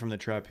 She swing from the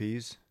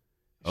trapeze.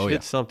 Oh, She yeah.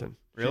 did something.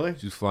 Really?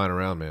 She's flying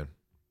around, man.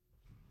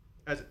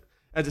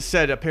 As it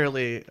said,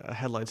 apparently a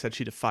headline said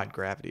she defied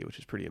gravity, which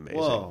is pretty amazing.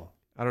 Whoa.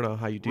 I don't know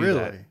how you do Really?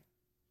 that.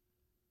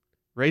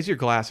 Raise your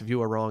glass if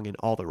you are wrong in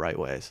all the right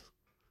ways.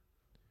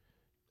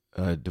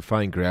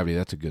 Defying Gravity,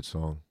 that's a good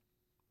song.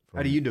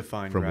 How do you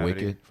define from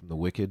gravity? Wicked? From the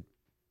Wicked.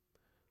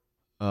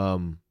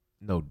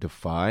 No,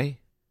 defy.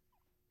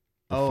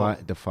 Oh.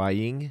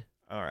 Defying,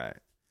 All right.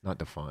 not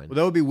define. Well,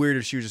 that would be weird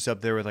if she was just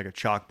up there with like a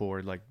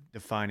chalkboard, like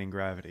defining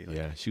gravity. Like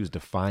Yeah, she was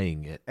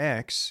defying it.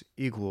 X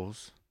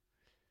equals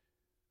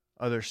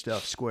other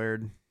stuff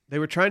squared. They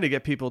were trying to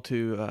get people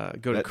to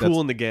go to That- Cool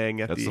that's- in the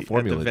Gang at that's the the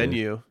formula, dude.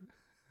 venue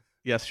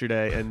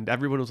yesterday, and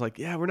everyone was like,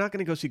 "Yeah, we're not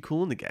going to go see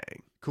Cool in the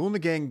Gang." Cool in the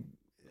Gang,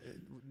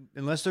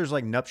 unless there's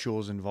like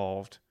nuptials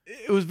involved.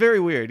 It was very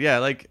weird. Yeah,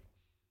 like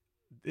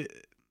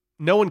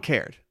no one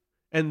cared,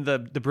 and the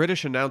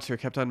British announcer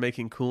kept on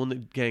making Cool in the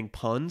Gang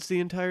puns the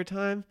entire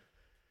time,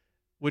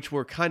 which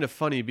were kind of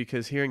funny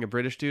because hearing a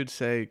British dude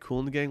say Cool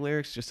in the Gang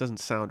lyrics just doesn't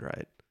sound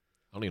right.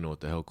 I don't even know what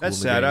the hell. Cool That's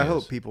in the sad. Gang I is.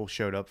 hope people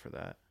showed up for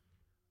that.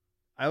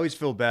 I always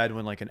feel bad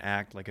when like an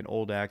act, like an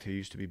old act who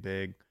used to be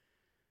big,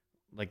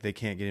 like they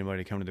can't get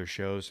anybody to come to their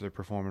shows, so they're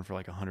performing for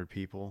like 100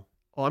 people.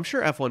 Well, I'm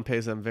sure F1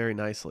 pays them very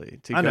nicely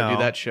to I go do know.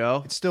 that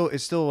show. It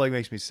still like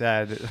makes me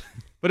sad.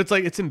 But it's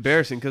like it's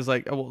embarrassing because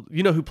like, oh, well,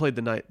 you know who played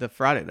the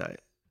Friday night?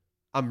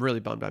 I'm really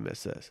bummed I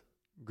missed this.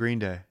 Green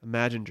Day.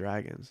 Imagine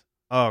Dragons.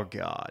 Oh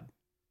God.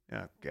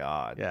 Oh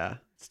God. Yeah,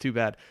 it's too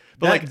bad.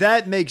 But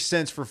That makes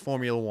sense for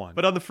Formula One.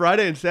 but on the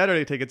Friday and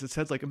Saturday tickets, it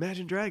says like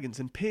Imagine Dragons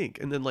and Pink,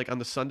 and then like on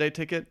the Sunday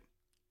ticket,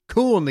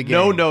 Cool in the Gang.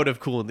 no note of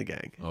Cool in the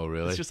Gang. Oh,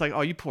 really? It's just like,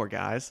 oh, you poor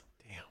guys.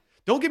 Damn.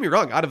 Don't get me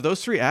wrong. Out of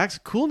those three acts,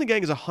 Cool in the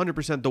Gang is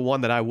 100% the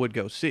one that I would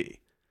go see.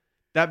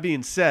 That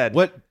being said,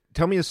 What?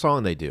 Tell me a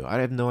song they do. I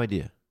have no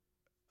idea.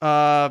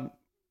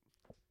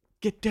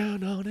 Get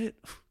down on it.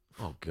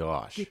 Oh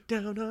gosh. Get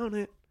down on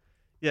it.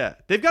 Yeah,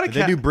 they've got a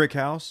Did they do Brick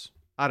House?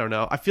 I don't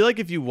know. I feel like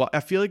if you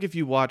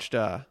watched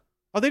oh,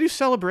 they do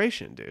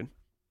Celebration, dude.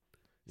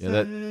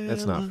 Yeah,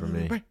 that's not for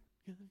me.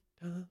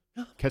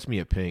 Catch Me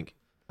at Pink.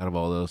 Out of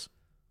all those,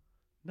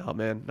 No,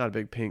 man, not a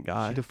big Pink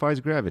guy. she defies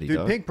gravity. Dude,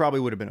 dog. Pink probably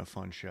would have been a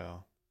fun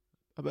show.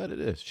 I bet it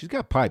is. She's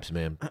got pipes,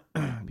 man.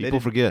 They People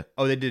did- forget.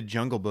 Oh, they did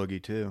Jungle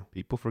Boogie too,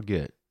 People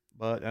forget.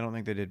 but I don't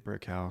think they did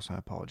Brick House. I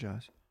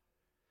apologize.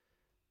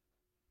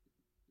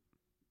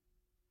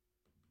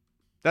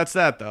 That's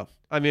that, though.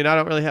 I mean, I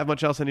don't really have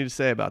much else I need to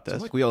say about Sounds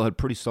this. like we all had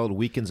pretty solid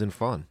weekends and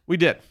fun. We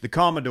did. The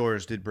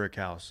Commodores did Brick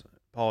House.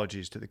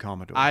 Apologies to the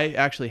Commodores. I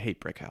actually hate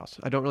Brick House.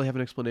 I don't really have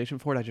an explanation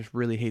for it. I just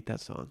really hate that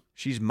song.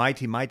 She's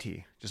mighty,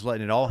 mighty, just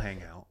letting it all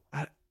hang out.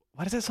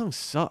 Why does that song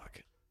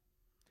suck?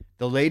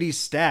 The ladies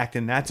stacked,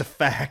 and that's a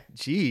fact.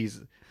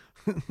 Jeez,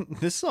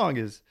 this song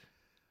is.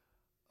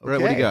 Okay.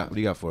 Brett, what do you got? What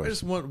do you got for I us?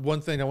 just want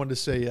one thing I wanted to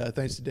say.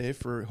 Thanks to Dave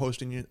for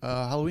hosting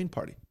a Halloween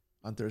party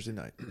on Thursday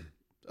night.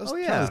 Oh,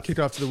 yeah. Kick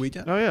off to the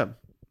weekend. Oh yeah,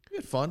 We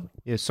had fun.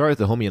 Yeah, sorry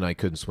that the homie and I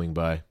couldn't swing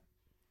by.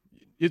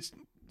 it's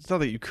not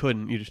that you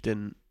couldn't. You just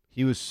didn't.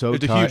 He was so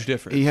There's a tired. huge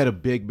difference. He had a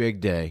big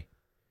day.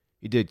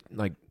 He did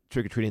like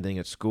trick or treating thing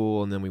at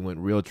school, and then we went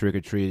real trick or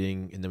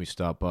treating, and then we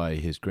stopped by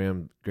his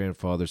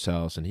grandfather's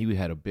house, and he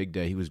had a big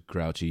day. He was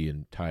grouchy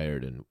and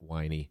tired and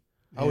whiny.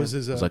 How was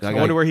his? I was like, I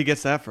wonder where he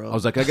gets that from. I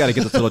was like, I got to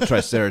get this little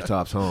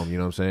Triceratops home. You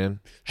know what I'm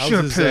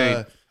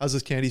saying? how's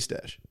his candy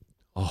stash?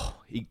 Oh,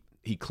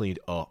 he cleaned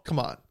up. Come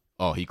on.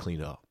 Oh, he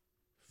cleaned up.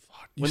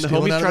 You when the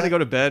stealing homie's out of trying to that? go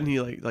to bed, and he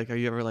like, are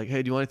you ever like,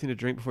 hey, do you want anything to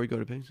drink before you go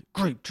to bed? He's like,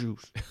 grape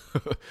juice.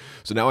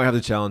 So now I have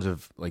the challenge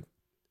of like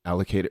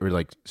allocate it or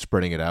like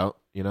spreading it out.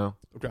 You know?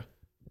 Okay.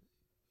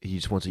 He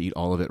just wants to eat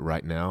all of it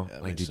right now. Yeah,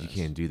 Like, makes dude, you sense.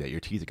 can't do that. Your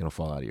teeth are gonna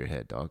fall out of your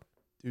head, dog.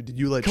 Dude, did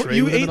you like trade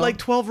You with him ate at like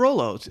all? 12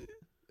 Rolos.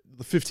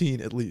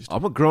 15 at least.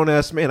 I'm a grown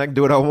ass man. I can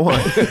do what I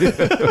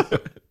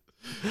want.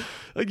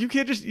 Like you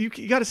can't just you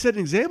got to set an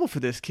example for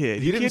this kid.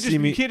 He You didn't can't see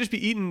just me- you can't just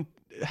be eating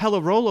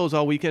hella Rolos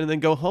all weekend and then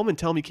go home and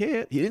tell me you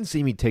can't. He didn't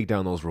see me take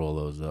down those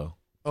Rolos though.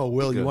 Oh,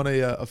 Will, you Good. want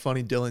a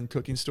funny Dylan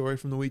cooking story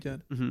from the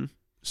weekend? Mm-hmm.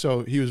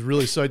 So he was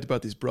really psyched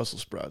about these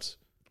Brussels sprouts.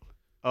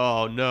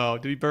 Oh no!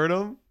 Did he burn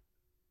them?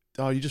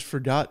 Oh, you just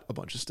forgot a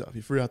bunch of stuff.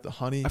 You forgot the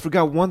honey. I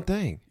forgot one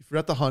thing. You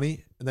forgot the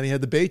honey, and then he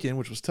had the bacon,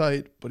 which was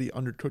tight, but he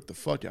undercooked the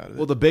fuck out of it.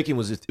 Well, the bacon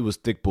was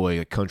thick boy,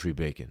 a country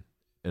bacon,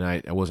 and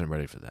I wasn't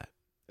ready for that.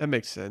 That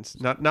makes sense.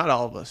 Not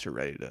all of us are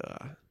ready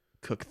to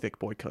cook thick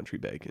boy country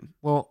bacon.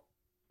 Well,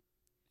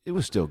 it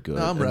was still good.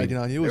 no, I'm I mean, ragging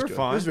on you. It they was were good.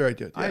 fine. It was very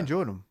good. I Yeah.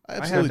 enjoyed them. I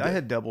absolutely I did.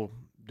 had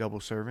double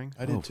serving.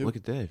 I did oh, too. Look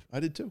at Dave. I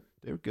did too.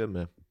 They were good,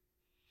 man.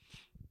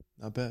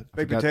 Not bad.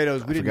 Baked forgot-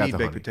 potatoes. I We didn't forgot eat the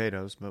baked honey.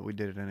 potatoes, but we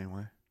did it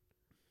anyway.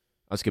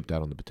 I skipped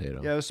out on the potato.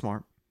 Yeah, it was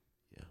smart.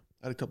 I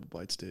had a couple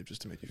bites, Dave,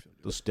 just to make you feel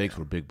good. Those steaks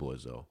were big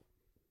boys, though.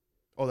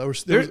 Oh, it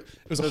was There's-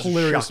 a those are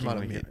hilarious amount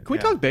of shockingly meat. good. Can we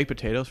Yeah. talk baked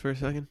potatoes for a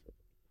second?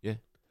 Yeah.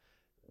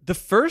 The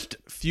first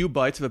few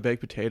bites of a baked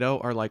potato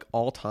are like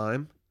all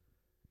time.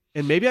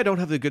 And maybe I don't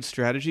have the good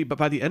strategy, but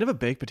by the end of a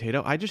baked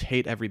potato, I just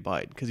hate every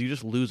bite because you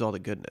just lose all the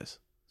goodness.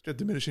 It's got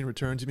diminishing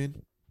returns, you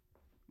mean?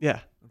 Yeah.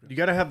 You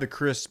got to have the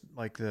crisp,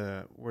 like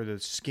where the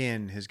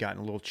skin has gotten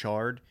a little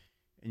charred,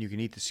 and you can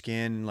eat the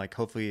skin. Like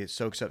hopefully it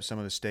soaks up some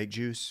of the steak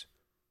juice.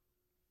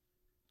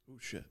 Oh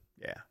shit.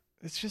 Yeah.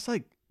 It's just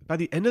like by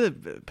the end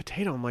of the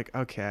potato, I'm like,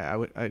 okay,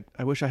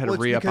 I wish I had Well, a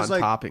it's re-up on because,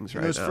 like, toppings In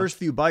right those now. first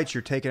few bites,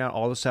 you're taking out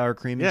all the sour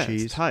cream and yeah,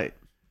 cheese. it's tight.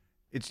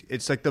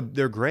 It's like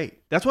they're great.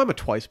 That's why I'm a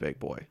twice baked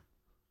boy.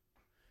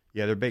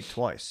 Yeah, they're baked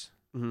twice.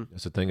 Mm-hmm.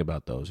 That's the thing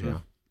about those. Yeah,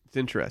 It's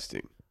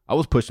interesting. I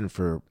was pushing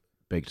for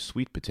baked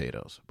sweet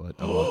potatoes, but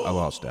I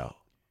lost out.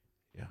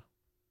 Yeah,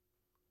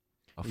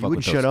 I'll You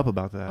wouldn't shut up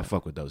about I'll that.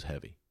 fuck with those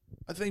heavy.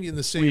 I think in the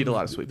We same eat a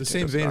lot of sweet the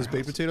same potatoes in vein our as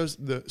baked house. potatoes,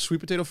 the sweet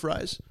potato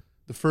fries,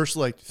 the first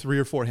like 3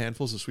 or 4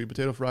 handfuls of sweet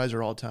potato fries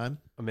are all time,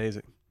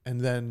 Amazing.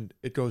 and then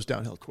it goes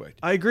downhill quick.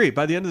 I agree.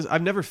 By the end of this, I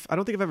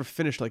don't think I've ever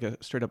finished like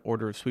a straight up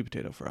order of sweet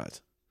potato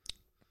fries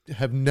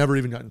Have never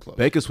even gotten close.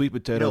 Bake a sweet You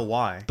potato. know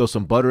why? Throw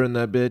some butter in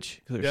that bitch.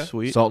 because they're Yeah.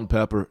 sweet. Salt and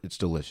pepper. It's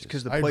delicious.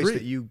 Because the I place agree.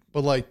 that you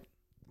But like,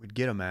 would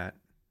get them at,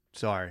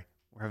 sorry,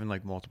 we're having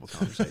like multiple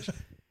conversations.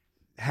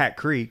 Hat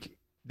Creek,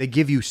 they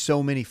give you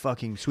so many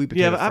fucking sweet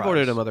potato Yeah, but I've fries.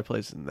 ordered them other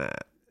places than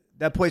that.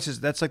 That place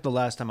that's like the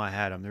last time I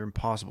had them. They're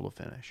impossible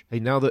to finish. Hey,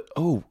 now that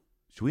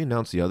should we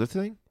announce the other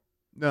thing?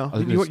 No. I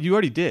was gonna You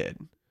already did.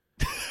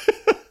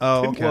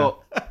 Oh, okay.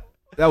 Well,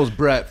 that was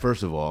Brett.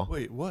 First of all,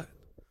 wait, what?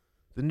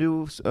 the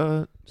new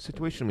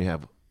situation we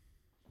have.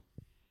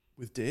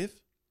 With Dave?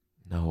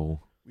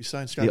 No, We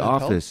signed Scott The Van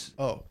Pelt? Office.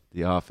 Oh,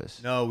 The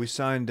Office. No, we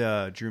signed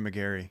Drew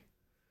McGarry.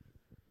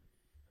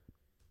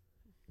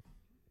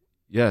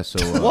 Yeah. So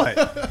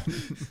What?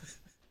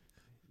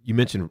 you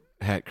mentioned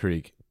Hat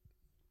Creek.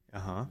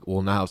 Uh-huh.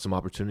 We'll now have some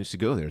opportunities to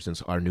go there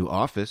since our new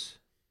office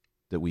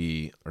that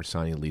we are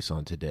signing a lease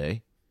on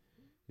today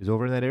is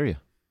over in that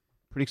area.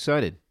 Pretty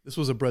excited. this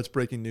was a Brett's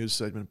breaking news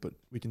segment, but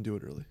we can do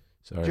it early.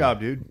 Sorry. Good job,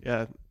 dude.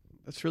 Yeah,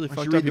 that's really Why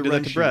don't fucked you up. read You the did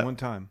run that to sheet Brett. one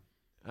time?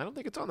 I don't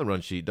think it's on the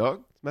run sheet,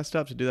 dog. It's messed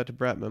up to do that to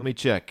Brett, man. Let me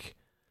check.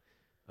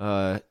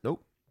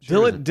 Nope.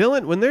 Sure isn't.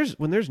 Dylan, when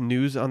there's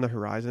news on the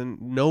horizon,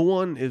 no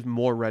one is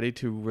more ready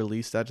to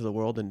release that to the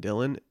world than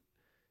Dylan.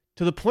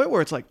 To the point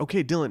where it's like,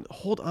 okay, Dylan,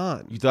 hold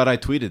on. You thought I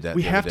tweeted that?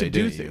 We the have other to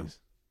day, do didn't you? things.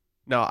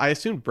 No, I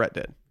assumed Brett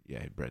did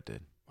Yeah, Brett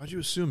did. Why'd you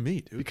assume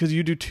me, dude? because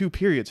you do 2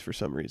 periods for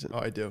some reason. Oh,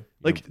 I do.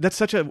 Like it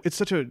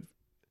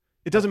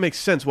doesn't make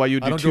sense why you I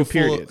do don't 2 go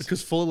periods.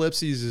 because full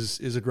ellipses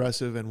is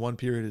aggressive and 1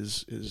 period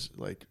is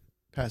like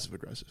passive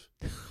aggressive.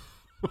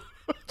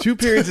 2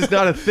 periods is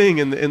not a thing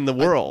in the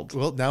world.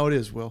 Well, now it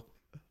is. Will,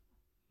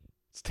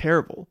 It's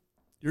terrible.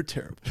 you're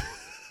terrible.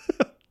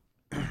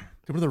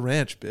 Come to the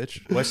ranch,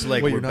 bitch.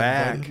 Westlake, Wait, we're you're not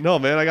back. invited? No,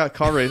 man, I got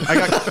car race.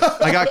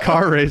 I got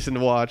car racing to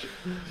watch.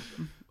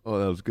 Oh,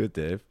 that was good,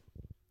 Dave.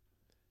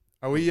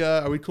 Are we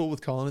cool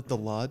with calling it the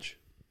lodge?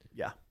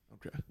 Yeah.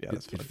 Okay, Yeah, It,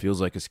 that's it fine.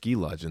 feels like a ski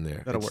lodge in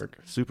there. That'll It's work.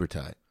 Super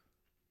tight.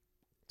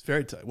 it's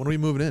very tight. When are we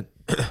moving in?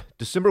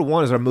 December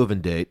 1 is our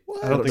moving date.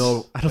 I don't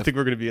know. think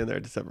we're gonna be in there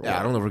December. Yeah,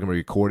 I don't know if we're gonna be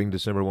recording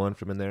December 1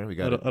 from in there. We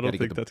I got. don't get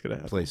think the that's gonna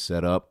happen. place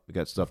set up. We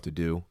got stuff to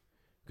do.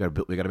 We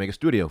got to make a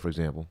studio, for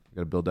example. We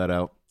got to build that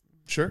out.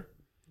 Sure.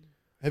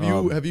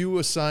 Have you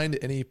assigned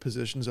any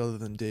positions other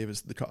than Dave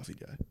as the coffee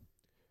guy?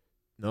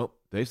 Nope.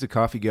 Dave's the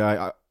coffee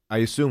guy. I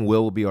assume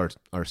Will will be our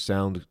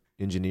sound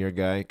engineer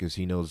guy because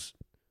he knows.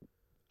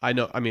 I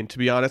know. I mean, to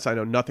be honest, I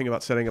know nothing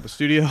about setting up a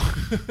studio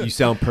You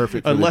sound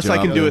perfect. For unless the I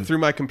job. can do it through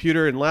my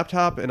computer and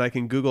laptop, and I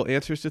can Google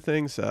answers to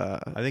things. I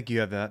think you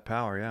have that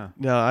power, yeah.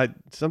 No,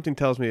 something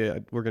tells me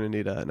we're gonna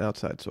need an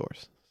outside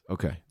source.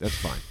 Okay, that's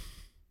fine.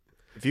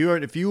 If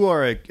you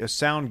are a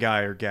sound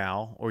guy or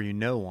gal, or you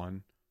know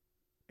one,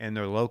 and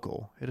they're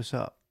local, hit us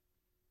up.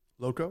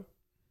 Loco?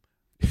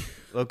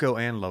 Loco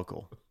and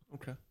local.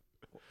 Okay.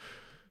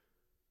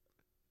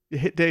 You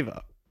hit Dave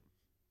up.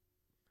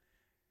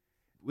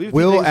 We have a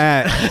few Will things-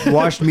 at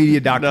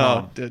washmedia.com.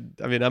 No,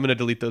 I mean I'm gonna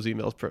delete those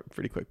emails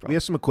pretty quick. We Probably.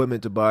 have some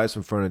equipment to buy,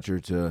 some furniture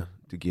to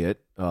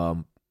get.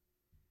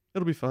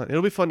 It'll be fun.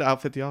 It'll be fun to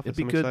outfit the office. It'd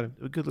be I'm good. excited.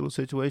 A good little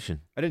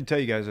situation. I didn't tell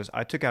you guys this.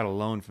 I took out a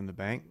loan from the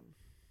bank.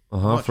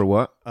 much? For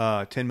what?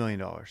 $10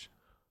 million.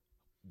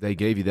 They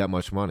gave you that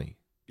much money.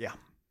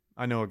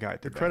 I know a guy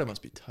at Their the credit bank.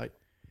 must be tight.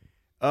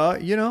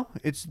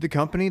 It's the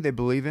company. They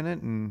believe in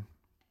it. And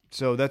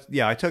so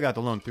I took out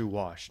the loan through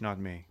Wash, not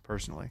me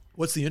personally.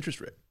 What's the interest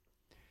rate?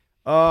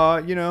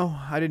 I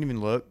didn't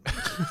even look.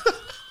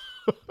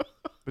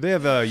 But they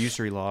have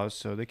usury laws,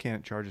 so they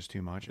can't charge us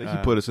too much. They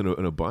can put us in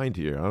a bind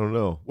here. I don't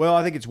know. Well,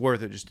 I think it's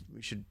worth it.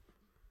 We should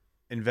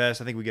invest.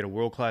 I think we get a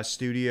world-class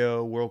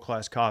studio,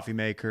 world-class coffee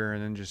maker,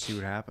 and then just see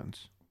what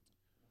happens.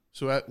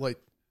 So at like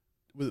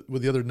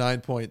with the other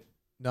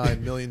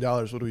 $9.9 million,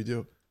 what do we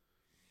do?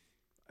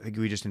 I think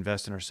we just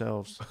invest in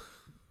ourselves.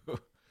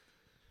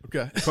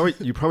 Okay.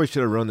 You probably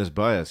should have run this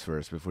by us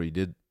first before you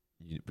did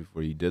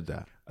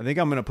that. I think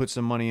I'm going to put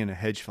some money in a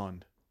hedge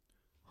fund.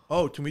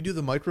 Oh, can we do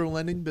the micro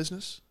lending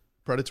business?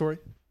 Predatory?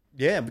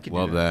 Yeah, we can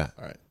Love do that.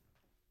 All right.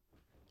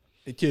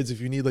 Hey kids,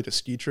 if you need like a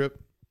ski trip,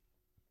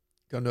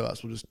 come to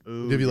us. We'll just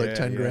Ooh, give you like yeah,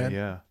 10 yeah, grand.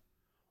 Yeah.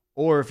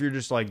 Or if you're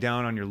just like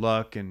down on your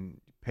luck and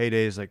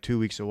payday is like 2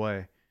 weeks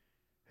away,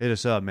 hit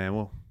us up, man.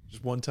 We'll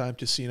Just one time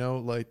casino,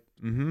 like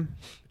Mm-hmm.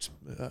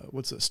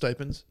 What's the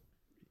stipends?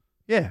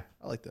 Yeah.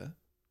 I like that.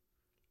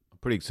 I'm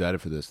pretty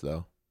excited for this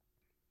though.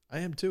 I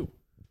am too.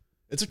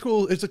 It's a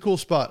cool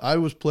spot. I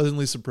was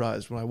pleasantly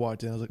surprised when I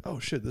walked in. I was like, oh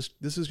shit,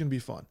 this is gonna be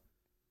fun.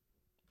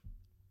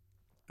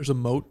 There's a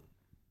moat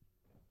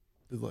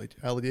with like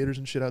alligators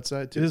and shit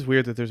outside It too. is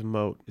weird that there's a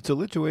moat. It's a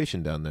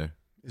lituation down there.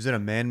 Is it a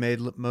man-made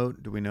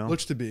moat? Do we know?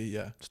 Looks to be,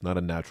 yeah. It's not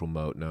a natural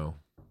moat, no.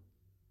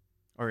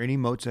 Are any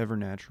moats ever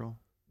natural?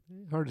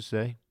 Hard to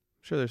say. I'm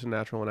sure there's a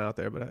natural one out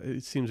there, but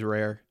it seems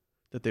rare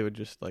that they would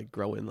just like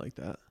grow in like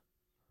that.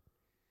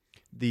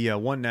 The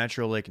one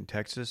natural lake in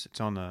Texas,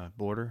 it's on the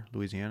border,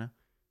 Louisiana.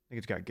 I think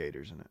it's got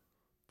gators in it.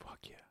 Fuck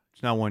yeah.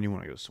 It's not one you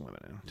want to go swimming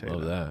in. I'll tell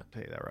Love you that. I'll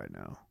tell you that right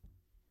now.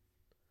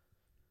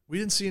 We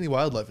didn't see any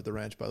wildlife at the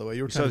ranch, by the way.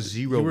 You were We saw kinda-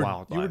 zero you were-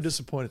 wildlife. You were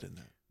disappointed in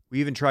that. We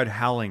even tried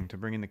howling to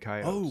bring in the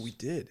coyotes. Oh, we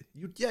did.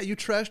 You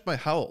trashed my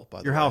howl, by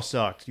the way. Your howl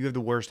sucked. You have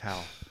the worst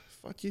howl.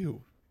 Fuck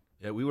you.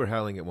 Yeah, we were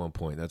howling at one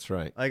point. That's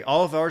right. Like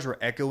all of ours were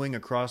echoing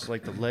across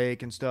like the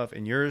lake and stuff,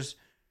 and yours,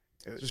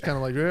 Just kind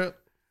of like,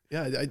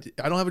 yeah,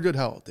 I don't have a good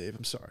howl, Dave.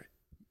 I'm sorry.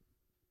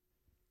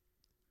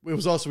 It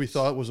was also, we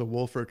thought it was a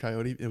wolf or a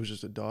coyote. It was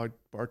just a dog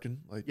barking.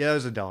 Like, yeah, it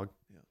was a dog.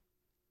 Yeah.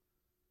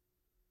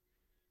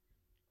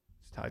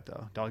 It's tight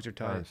though. Dogs are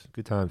tight. Times.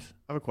 Good times.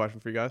 I have a question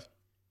for you guys.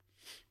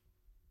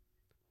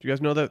 Do you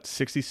guys know that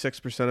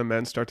 66% of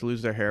men start to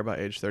lose their hair by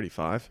age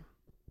 35?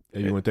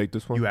 Hey, you want to take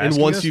this one? You And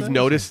asking once us you've that?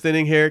 noticed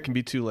thinning hair, it can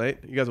be too late.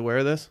 You guys aware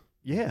of this?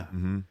 Yeah.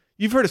 Mm-hmm.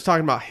 You've heard us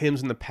talking about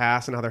hymns in the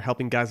past and how they're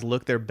helping guys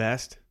look their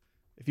best.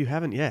 If you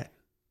haven't yet,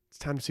 it's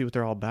time to see what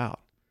they're all about.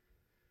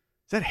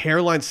 Is that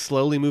hairline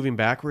slowly moving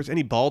backwards?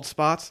 Any bald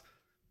spots?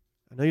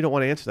 I know you don't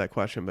want to answer that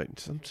question, but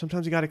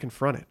sometimes you got to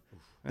confront it.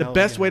 The Well,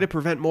 best you way know. to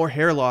prevent more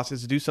hair loss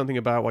is to do something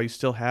about it while you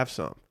still have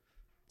some.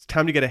 It's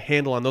time to get a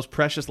handle on those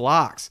precious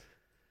locks.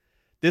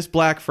 This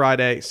Black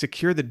Friday,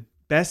 secure the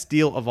best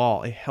deal of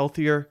all, a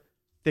healthier,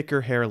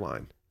 thicker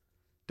hairline.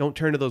 Don't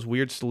turn to those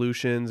weird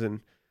solutions and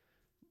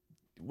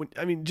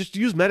just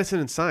use medicine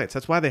and science.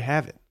 That's why they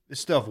have it. This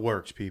stuff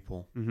works,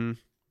 people. Mm-hmm.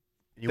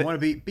 You want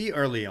to be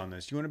early on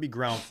this. You want to be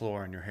ground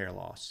floor on your hair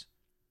loss.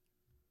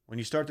 When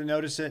you start to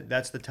notice it,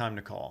 that's the time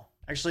to call.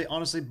 Actually,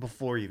 honestly,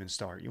 before you even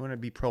start, you want to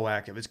be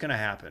proactive. It's going to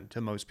happen to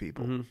most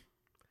people. Mm-hmm.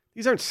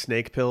 These aren't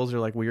snake pills or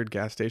like weird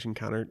gas station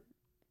counter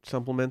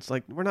supplements.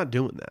 Like, we're not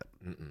doing that.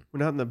 Mm-mm. We're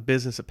not in the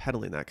business of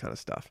peddling that kind of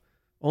stuff.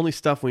 Only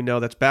stuff we know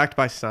that's backed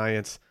by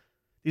science.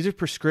 These are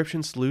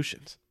prescription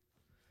solutions.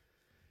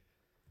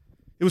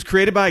 It was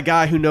created by a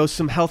guy who knows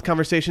some health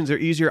conversations are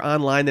easier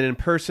online than in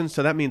person,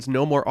 so that means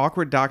no more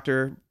awkward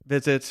doctor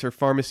visits or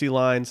pharmacy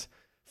lines.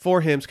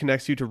 4Hims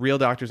connects you to real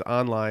doctors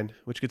online,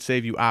 which could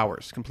save you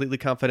hours. Completely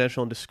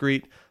confidential and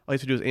discreet. All you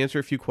have to do is answer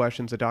a few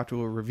questions the doctor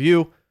will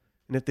review,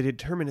 and if they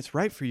determine it's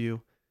right for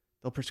you,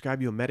 they'll prescribe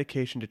you a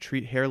medication to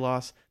treat hair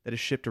loss that is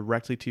shipped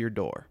directly to your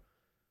door.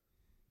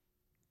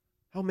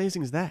 How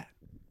amazing is that?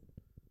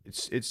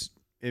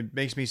 It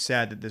makes me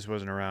sad that this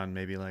wasn't around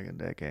maybe like a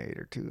decade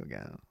or two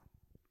ago,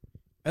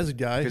 as a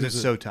guy because who's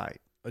it's so tight.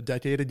 a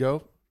decade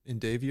ago in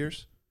Dave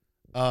years,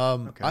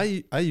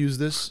 I use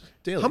this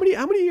daily.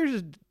 How many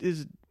years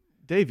is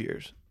Dave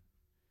years?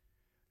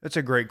 That's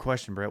a great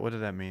question, Brett. What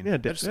does that mean? Yeah,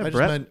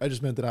 I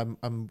just meant that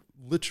I'm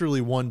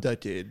literally one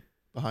decade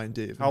behind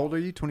Dave. How old are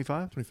you?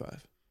 25?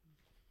 25.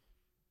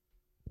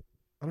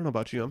 I don't know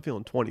about you. I'm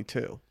feeling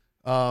 22.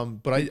 But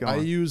Keep I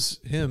going. use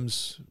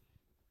Hims.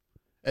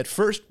 At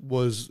first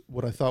was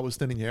what I thought was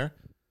thinning hair,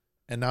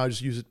 and now I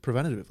just use it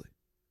preventatively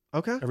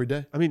Okay. every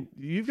day. I mean,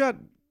 you've got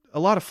a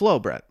lot of flow,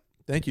 Brett.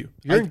 Thank you.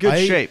 You're in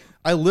good shape.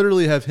 I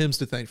literally have Hims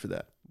to thank for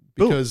that,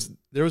 Boom. because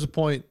there was a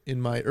point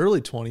in my early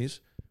 20s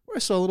where I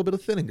saw a little bit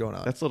of thinning going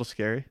on, That's a little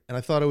scary. and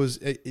I thought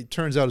it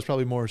turns out it's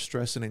probably more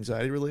stress and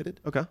anxiety related.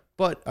 Okay.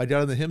 But I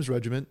got on the Hims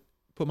regimen,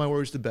 put my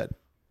worries to bed.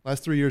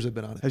 Last 3 years I've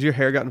been on it. Has your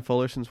hair gotten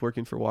fuller since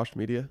working for Washed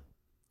Media?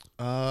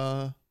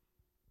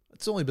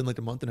 It's only been like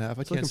a month and a half.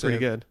 I It's can't looking say pretty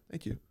good.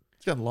 Thank you.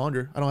 It's gotten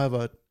longer. I don't have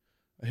a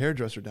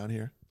hairdresser down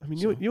here. I mean,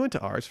 So- you went to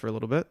ours for a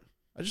little bit.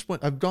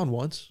 I've gone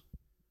once.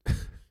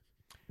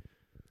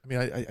 I mean,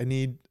 I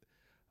need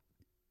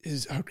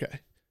is okay.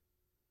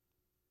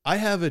 I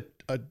have a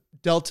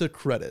Delta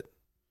credit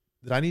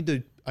that I need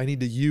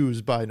to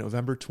use by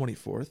November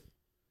 24th.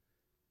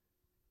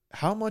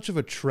 How much of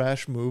a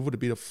trash move would it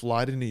be to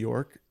fly to New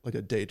York like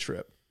a day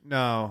trip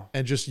No.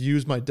 and just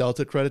use my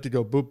Delta credit to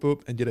go boop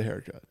boop and get a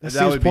haircut? That That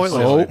seems would be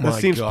pointless. silly. Oh my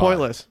That seems God.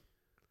 pointless.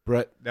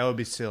 Brett, That would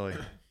be silly.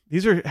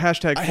 These are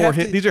hashtag I four. have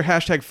to- These are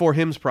hashtag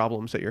 4Hims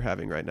problems that you're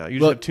having right now. You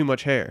just Look- have too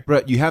much hair.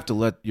 Brett, you have to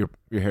let your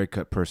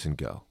haircut person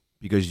go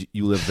because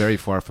you live very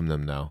far from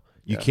them now.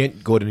 You Yeah.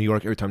 can't go to New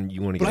York every time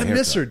you want to But get I a haircut.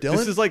 miss her,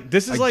 Dylan.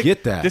 This is I like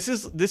get that.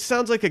 This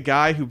sounds like a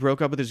guy who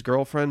broke up with his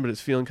girlfriend, but is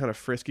feeling kind of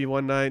frisky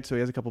one night, so he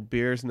has a couple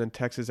beers and then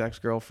texts his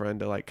ex-girlfriend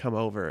to like come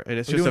over, and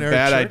it's We're just a doing Eric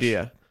bad Church?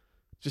 idea.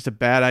 Just a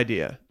bad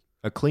idea.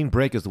 A clean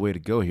break is the way to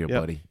go here, Yep.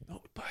 buddy.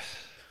 Oh, but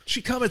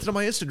she commented on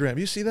my Instagram.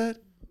 You see that?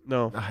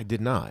 No. I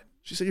did not.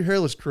 She said your hair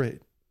looks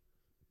great.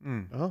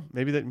 Mm. Oh,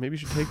 maybe you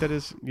should take that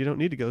as you don't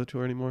need to go to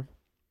tour anymore.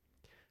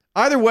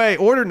 Either way,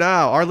 order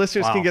now. Our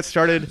listeners Wow. can get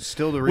started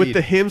Still to read. with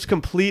the Hims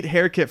Complete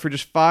Hair Kit for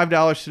just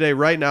 $5 today,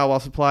 right now, while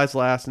supplies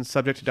last and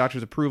subject to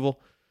doctor's approval.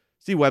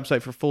 See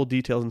website for full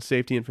details and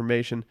safety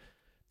information.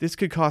 This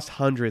could cost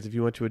hundreds if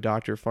you went to a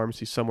doctor or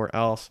pharmacy somewhere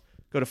else.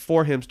 Go to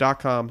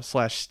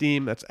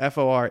forhims.com/steam. That's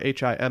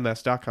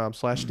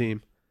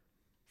forhims.com/steam.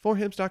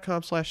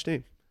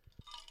 forhims.com/steam.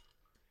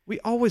 We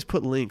always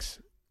put links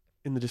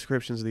in the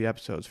descriptions of the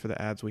episodes for the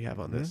ads we have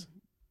on this.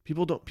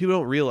 People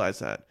don't realize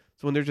that.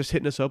 So when they're just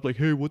hitting us up like,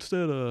 hey, what's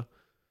that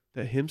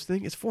Hims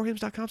thing? It's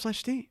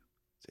forhims.com/steam.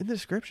 It's in the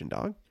description,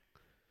 dog.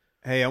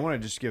 Hey, I want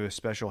to just give a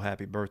special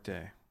happy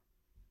birthday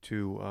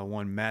to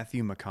one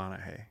Matthew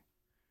McConaughey.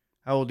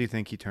 How old do you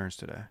think he turns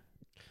today?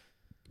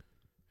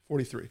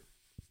 43.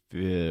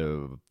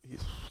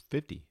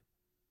 50.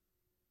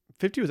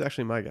 50 was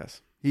actually my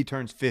guess. He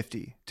turns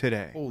 50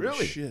 today. Holy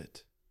Really?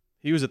 shit.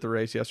 He was at the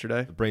race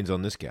yesterday. The brain's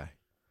on this guy.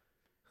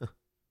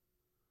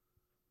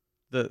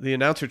 The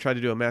announcer tried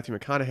to do a Matthew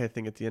McConaughey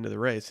thing at the end of the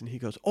race, and he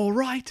goes, all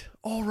right,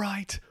 all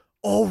right,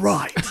 all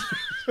right.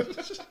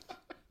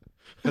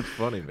 That's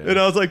funny, man. And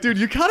I was like, dude,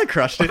 you kind of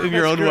crushed it in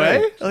your own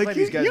way. Like,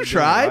 you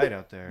tried. Right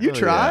out there. You Oh,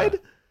 tried.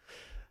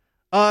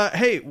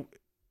 Hey,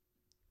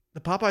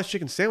 the Popeyes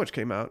chicken sandwich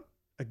came out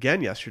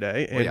again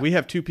yesterday, and yeah. we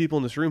have two people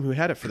in this room who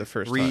had it for the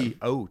first time.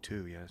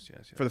 302. Yes.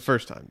 For the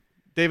first time.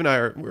 Dave and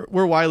I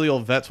we're wily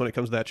old vets when it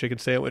comes to that chicken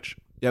sandwich.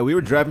 Yeah, we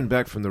were driving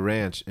back from the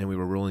ranch, and we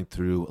were rolling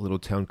through a little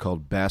town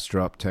called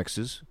Bastrop,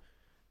 Texas,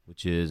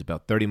 which is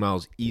about 30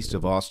 miles east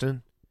of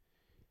Austin.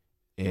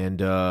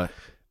 And I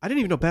didn't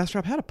even know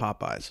Bastrop had a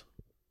Popeyes.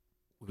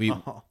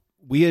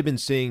 we had been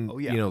seeing, Oh,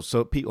 yeah.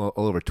 so people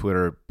all over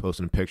Twitter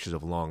posting pictures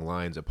of long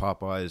lines at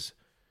Popeyes.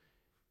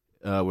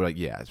 We're like,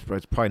 yeah, it's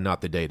probably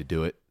not the day to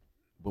do it.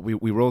 But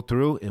we rolled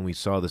through, and we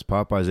saw this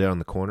Popeyes there on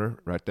the corner,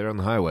 right there on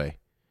the highway.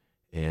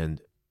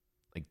 And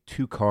like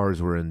 2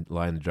 cars were in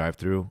line to drive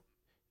through,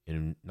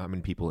 and not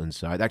many people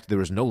inside. Actually, there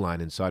was no line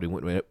inside. We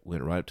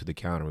went right up to the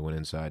counter. We went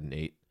inside and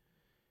ate.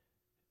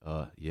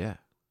 Yeah,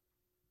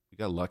 we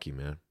got lucky,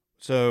 man.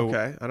 So,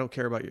 Okay, I don't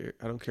care about you.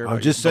 I don't care. I'm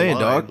about just the saying,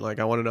 line. dog. Like,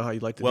 I want to know how you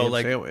like the well, damn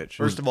like, sandwich.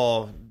 first of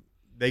all,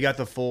 they got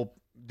the full.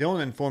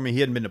 Dylan informed me he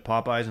hadn't been to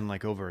Popeyes in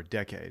like over a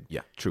decade.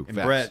 Yeah, true. And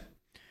Facts.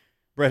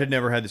 Brett had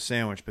never had the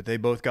sandwich, but they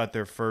both got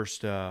their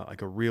first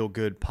like a real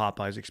good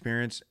Popeyes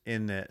experience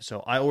in that.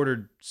 So I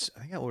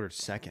think I ordered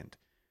second.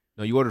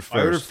 No, you ordered first.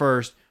 I ordered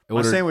first. I My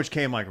ordered- sandwich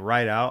came like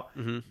right out.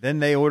 Mhm. Then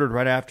they ordered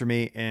right after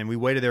me, and we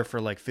waited there for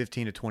like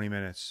 15 to 20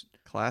 minutes.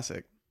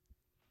 Classic.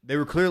 They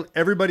were clearly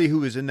everybody who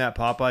was in that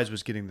Popeyes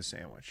was getting the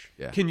sandwich.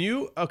 Yeah. Can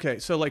you? Okay,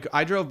 so like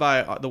I drove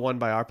by the one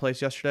by our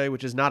place yesterday,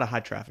 which is not a high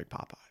traffic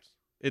Popeyes.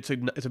 It's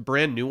a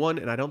brand new one,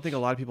 and I don't think a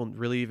lot of people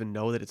really even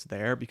know that it's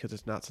there because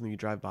it's not something you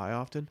drive by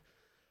often.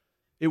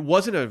 It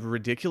wasn't a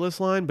ridiculous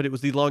line, but it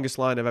was the longest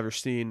line I've ever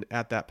seen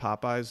at that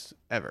Popeyes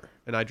ever.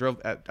 And I drove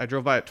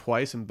by it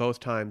twice, and both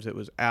times it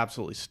was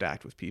absolutely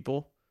stacked with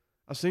people.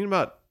 I was thinking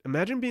about,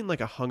 imagine being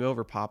like a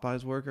hungover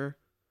Popeyes worker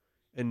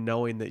and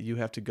knowing that you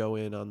have to go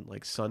in on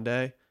like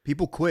Sunday.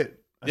 People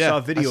quit. I saw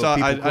a video of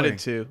people I quitting. did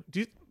too.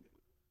 Do you?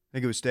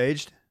 Think it was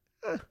staged?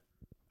 Eh.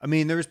 I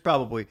mean, they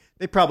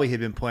probably had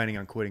been planning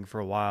on quitting for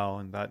a while,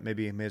 and thought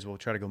maybe I may as well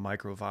try to go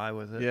micro Vi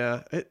with it.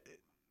 Yeah.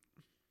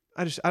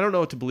 I don't know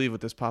what to believe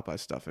with this Popeyes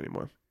stuff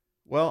anymore.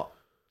 Well,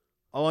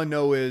 all I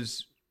know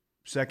is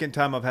second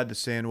time I've had the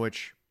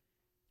sandwich.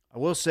 I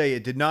will say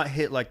it did not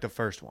hit like the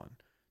first one.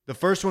 The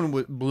first one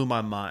blew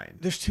my mind,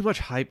 There's too much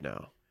hype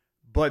now.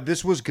 but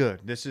this was good.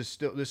 This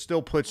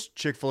still puts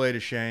Chick-fil-A to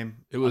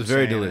shame. It was I'm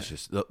very saying it.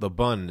 delicious. The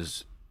bun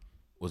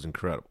was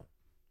incredible.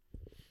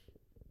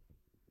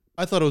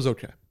 I thought it was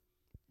okay.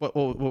 What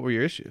were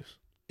your issues?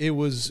 It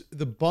was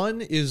the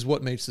bun is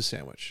what makes the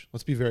sandwich.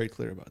 Let's be very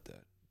clear about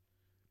that.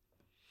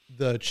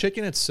 The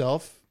chicken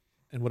itself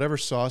and whatever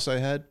sauce I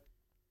had,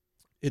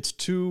 it's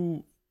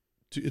too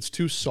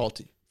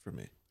salty for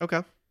me.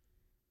 Okay.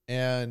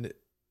 And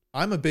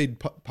I'm a big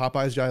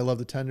Popeyes guy. I love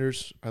the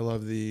tenders. I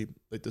love the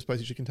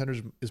spicy chicken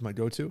tenders is my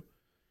go-to.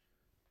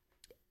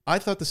 I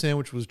thought the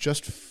sandwich was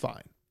just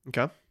fine.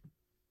 Okay.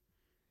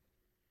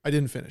 I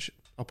didn't finish it.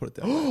 I'll put it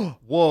that way.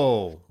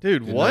 Whoa,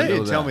 Dude, Did what? not you know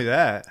didn't tell that. me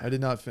that. I did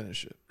not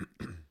finish it.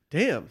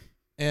 Damn.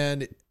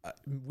 And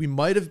we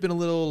might have been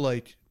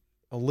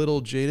a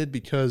little jaded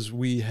because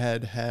we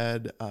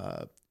had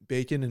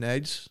bacon and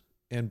eggs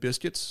and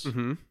biscuits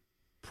Mm-hmm.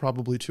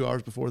 probably 2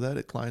 hours before that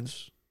at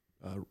Klein's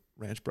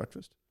ranch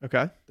breakfast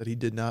Okay. that he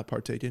did not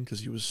partake in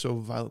because he was so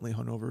violently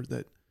hungover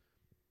that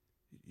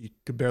he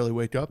could barely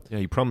wake up Yeah,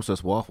 you promised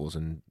us waffles,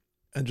 and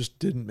and just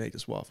didn't make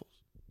us waffles.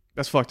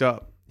 That's fucked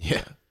up.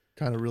 yeah,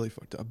 Kind of really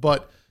fucked up.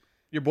 But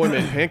Your boy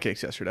made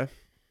pancakes yesterday.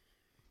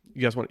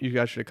 You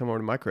guys should have come over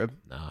to my crib.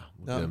 nah,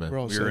 we're no, good, man. we're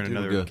all We set, were in dude.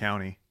 another good.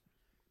 county.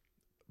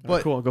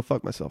 But Cool. I'll go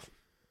fuck myself.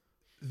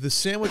 the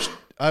sandwich,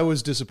 I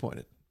was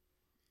disappointed.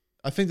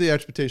 I think the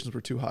expectations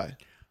were too high.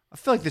 I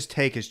feel like this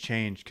take has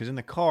changed because in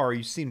the car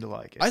you seem to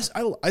like it. I Just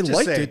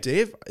liked say. it,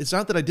 Dave. It's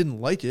not that I didn't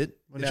like it.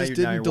 Well, It now just you're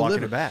didn't walking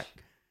deliver. it back.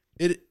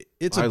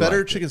 It's I a better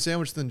liked it. chicken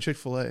sandwich than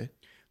Chick-fil-A.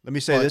 Let me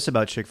say But- this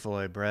about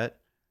Chick-fil-A, Brett.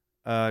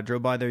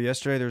 Drove by there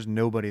yesterday. There's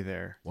nobody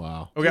there.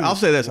 Wow. Okay, I'll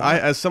say this.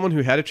 As someone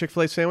who had a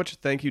Chick-fil-A sandwich,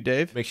 thank you,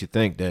 Dave. Makes you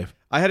think, Dave.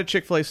 I had a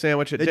Chick-fil-A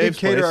sandwich at They Dave's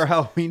did cater place our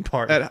Halloween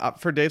party.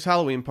 for Dave's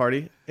Halloween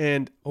party,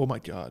 and Oh my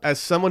god. as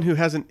someone who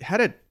hasn't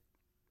had it,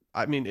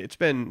 I mean, it's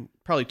been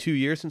probably 2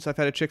 years since I've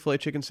had a Chick-fil-A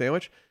chicken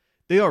sandwich.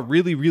 They are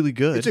really, really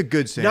good. It's a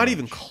good sandwich. Not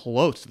even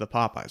close to the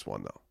Popeyes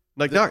one though.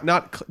 Like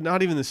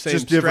not even the same.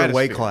 Just different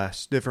weight stratosphere.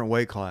 class. Different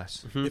weight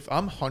class. If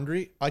I'm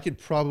hungry, I could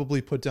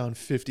probably put down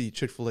 50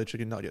 Chick-fil-A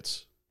chicken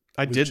nuggets.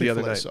 I with did the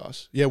other Chick-fil-A night.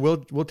 sauce. Yeah, we'll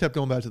kept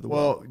going back to the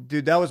Well,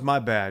 dude, that was my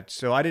bad.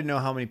 So I didn't know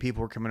how many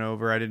people were coming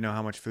over. I didn't know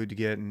how much food to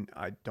get, and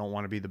I don't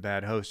want to be the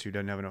bad host who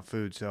doesn't have enough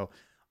food. So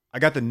I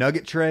got the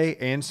nugget tray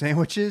and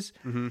sandwiches.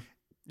 Mm-hmm.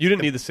 You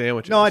didn't need the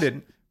sandwiches. No, I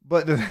didn't.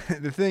 But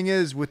the thing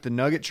is, with the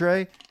nugget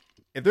tray,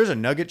 if there's a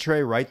nugget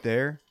tray right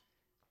there,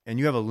 and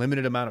you have a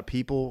limited amount of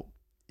people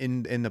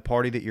in the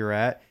party that you're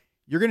at,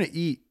 you're gonna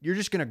eat. You're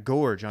just gonna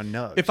gorge on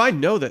nugs. If I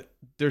know that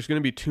there's going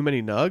to be too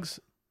many nugs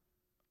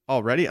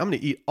already, I'm going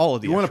to eat all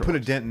of the. you want to extra put a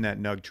ones. dent in that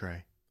nug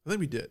tray. I think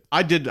we did.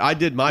 I did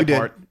my We did.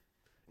 part. We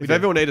If did.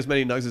 everyone ate as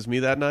many nugs as me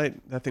that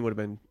night, that thing would have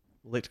been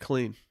licked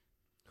clean.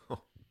 All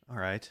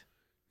right.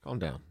 Calm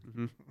down.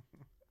 Mm-hmm.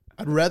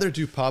 I'd rather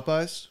do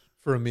Popeyes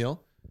for a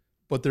meal,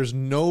 but there's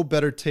no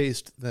better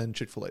taste than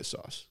Chick-fil-A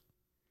sauce.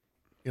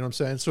 You know what I'm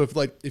saying? So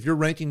if you're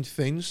ranking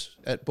things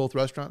at both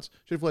restaurants,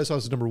 Chick-fil-A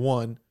sauce is number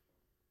 1,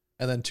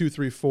 and then 2,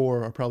 3,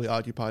 4 are probably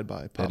occupied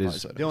by That Popeyes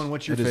is- items. Dylan,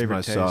 what's your That is favorite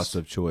my taste? sauce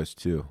of choice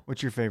too.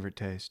 What's your favorite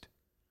taste?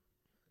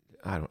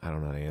 I don't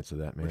know how to answer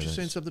that, man. Weren't you saying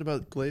That's- something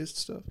about glazed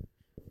stuff?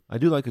 I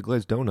do like a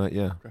glazed donut.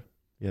 Yeah, Okay.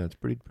 yeah, it's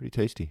pretty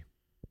tasty.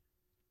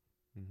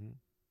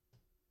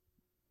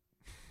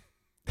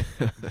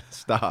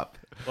 Stop.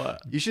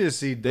 What? You should have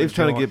seen Dave's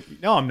trying to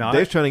get. No, I'm not.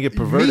 Dave's trying to get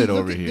perverted Me, look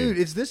over at- here. Dude,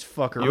 it's this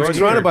fucker. You're We're right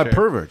surrounded here. by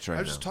perverts I right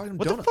was now. just talking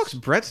What donuts. the fuck's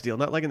Brett's deal?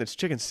 Not liking this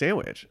chicken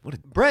sandwich.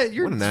 Brett,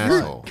 you're, What an you're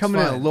asshole. coming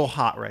in It's a fine. little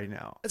hot right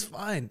now. It's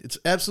fine. It's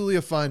absolutely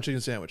a fine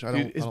chicken sandwich. I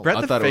don't. Dude, is I don't- Brett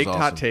I the thought it was fake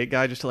hot awesome. take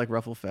guy just to like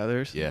ruffle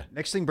feathers? Yeah.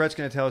 Next thing Brett's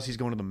going to tell us he's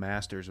going to the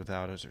Masters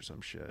without us or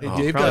some shit. Hey, Oh,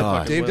 Dave probably got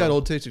fucking Dave got will.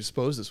 Old Taste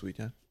exposed this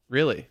weekend.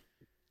 Really?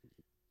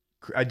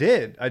 I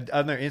did.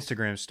 On their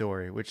Instagram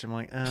story, which I'm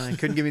like, I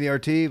couldn't give me the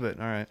RT, but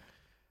all right.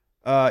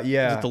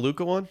 Yeah. Is it the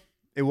Luca one?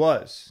 It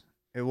was.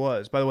 It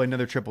was. By the way,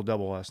 another triple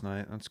double last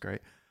night. That's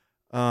great.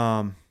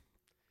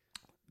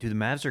 Dude, the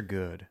Mavs are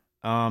good.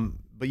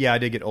 But yeah, I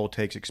did get Old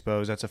Takes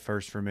exposed. That's a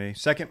first for me.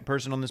 Second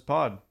person on this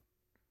pod.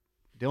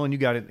 Dylan, you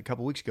got it a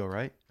couple weeks ago,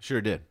 right? Sure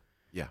did.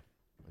 Yeah.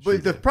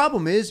 But the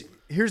problem is,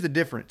 here's the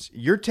difference.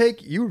 Your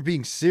take, you were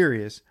being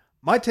serious.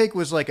 My take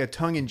was like a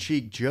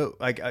tongue-in-cheek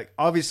joke.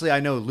 Obviously, I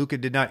know Luka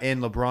did not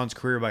end LeBron's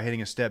career by hitting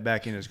a step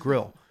back in his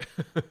grill.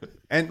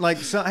 And like,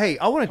 so, hey,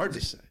 I want Hard to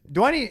say.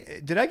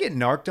 Did I get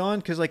narked on?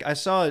 Because like I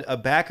saw a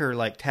backer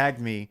like tagged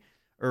me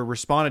or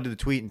responded to the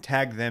tweet and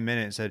tagged them in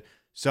it and said,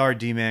 "Sorry,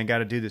 D-man, got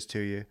to do this to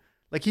you."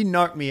 Like he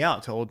knocked me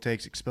out to Old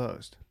Takes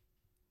exposed.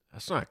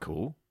 That's not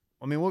cool.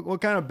 I mean,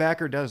 what kind of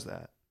backer does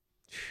that?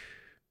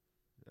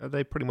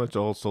 They pretty much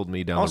all sold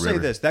me down I'll the say river.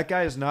 this: that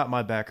guy is not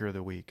my backer of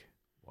the week.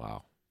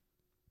 Wow.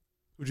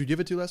 Would you give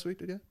it to last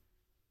week again?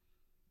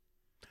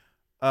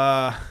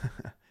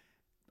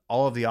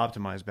 All of the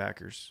optimized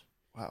backers.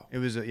 Wow. It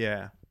was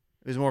it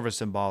was more of a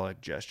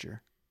symbolic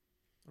gesture.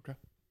 Okay.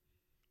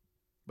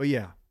 But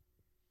yeah,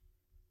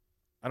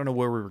 I don't know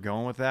where we were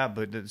going with that,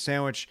 but the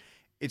sandwich,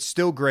 it's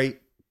still great.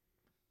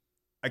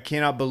 I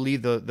cannot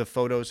believe the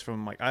photos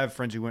from like I have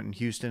friends who went in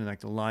Houston and like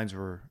the lines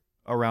were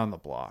around the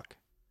block.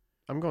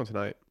 I'm going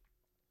tonight.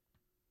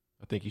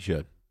 I think you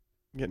should.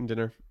 Getting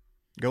dinner.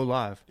 Go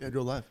live. Yeah,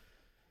 go live,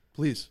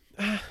 please.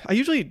 I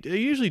usually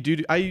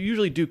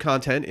do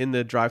content in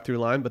the drive-through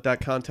line, but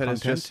that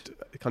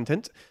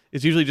content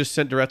is usually just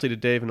sent directly to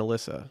Dave and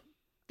Alyssa.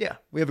 Yeah,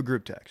 we have a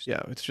group text.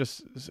 Yeah, it's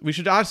just we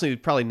should honestly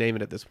probably name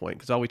it at this point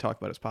because all we talk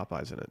about is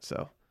Popeyes in it.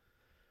 So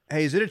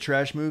Hey, is it a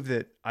trash move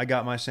that I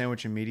got my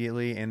sandwich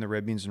immediately and the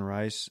red beans and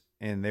rice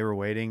and they were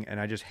waiting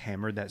and I just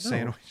hammered that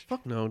sandwich?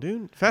 Fuck no,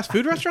 dude. Fast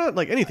food restaurant,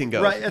 like anything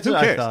goes. Right, that's Who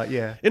what cares? I thought.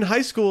 Yeah. In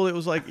high school, it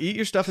was like eat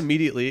your stuff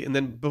immediately, and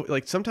then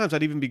like sometimes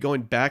I'd even be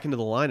going back into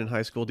the line in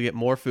high school to get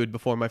more food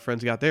before my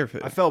friends got their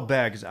food. I felt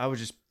bad because I was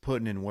just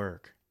putting in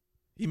work.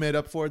 He made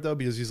up for it though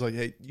because he's like,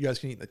 "Hey, you guys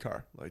can eat in the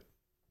car." Like,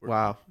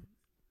 Wow.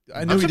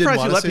 I knew I'm he didn't surprised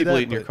want you to let say people that,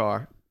 eat in your but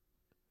car.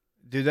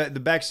 Dude, the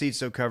back seat's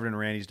so covered in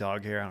Randy's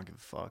dog hair. I don't give a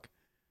fuck.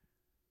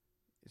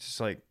 It's just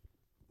like,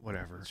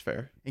 whatever. That's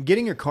fair. And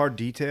getting your car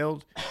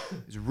detailed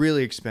is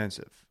really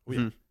expensive.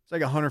 Mhm. It's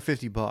like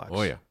 $150.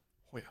 Oh yeah.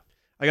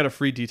 I got a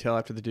free detail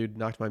after the dude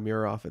knocked my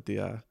mirror off at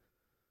the.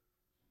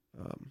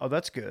 Oh,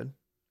 that's good.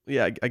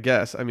 Yeah, I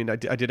guess. I mean, I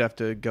did have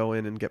to go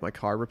in and get my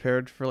car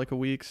repaired for like a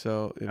week.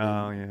 So I mean,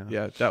 Oh,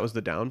 yeah. that was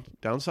the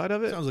downside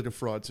of it. sounds like a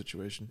fraud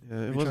situation. Yeah, Are it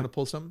you trying wasn't to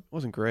pull something?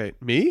 wasn't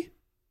great. Me?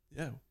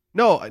 Yeah.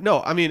 No.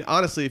 I mean,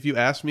 honestly, if you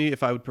asked me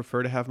if I would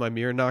prefer to have my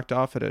mirror knocked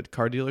off at a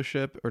car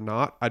dealership or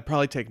not, I'd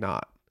probably take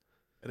not.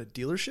 At a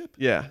dealership?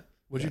 Yeah.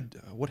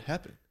 What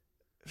happened?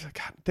 God,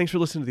 thanks for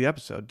listening to the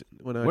episode.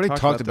 When I What he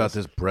talked about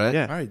this, Brett?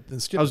 Yeah. All right, then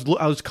skip.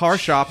 I was car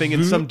shopping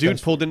and some dude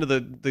That's pulled into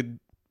the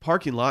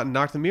parking lot and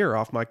knocked the mirror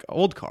off my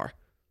old car.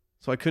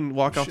 so I couldn't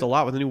walk off the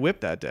lot with a new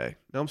whip that day.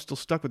 Now I'm still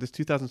stuck with this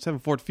 2007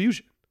 Ford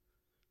Fusion.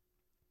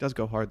 It does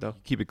go hard though.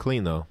 Keep it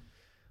clean though.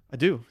 I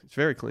do. It's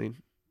very clean.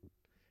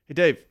 Hey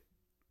Dave,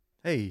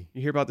 Hey.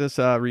 you hear about this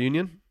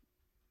reunion?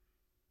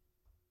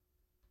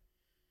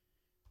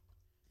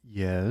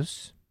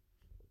 Yes.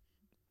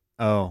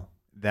 Oh,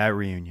 that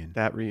reunion.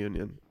 That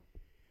reunion.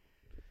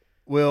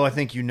 Will, I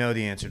think you know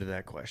the answer to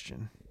that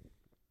question.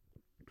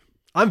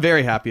 I'm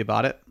very happy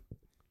about it.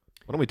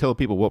 Why don't we tell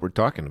people what we're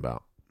talking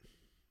about?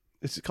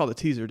 It's called a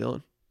teaser,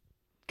 Dylan.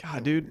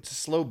 God, dude. It's a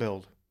slow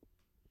build.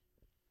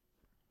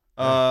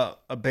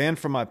 A band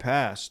from my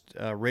past,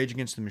 Rage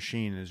Against the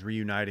Machine, is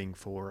reuniting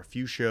for a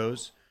few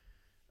shows,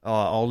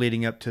 all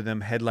leading up to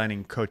them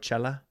headlining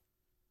Coachella,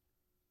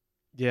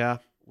 Yeah,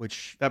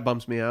 which that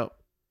bums me out.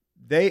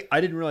 I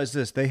didn't realize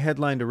this. They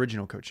headlined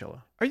original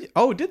Coachella. Are you?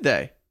 Oh, did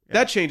they? Yeah.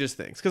 That changes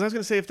things. Because I was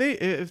going to say,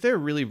 if they're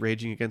really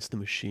raging against the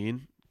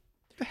machine,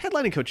 the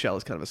headlining Coachella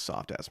is kind of a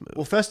soft ass move.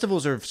 Well,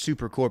 festivals are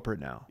super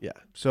corporate now. Yeah.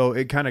 So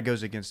it kind of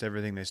goes against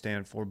everything they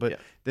stand for. But Yeah.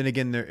 then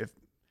again,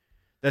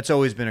 that's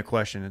always been a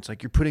question. It's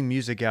like you're putting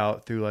music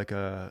out through like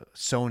a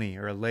Sony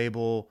or a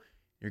label.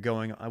 You're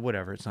going,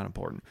 whatever. It's not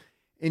important.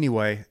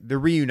 Anyway, they're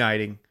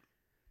reuniting.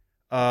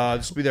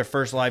 This will be their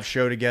first live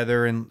show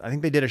together. And I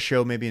think they did a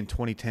show maybe in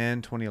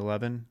 2010,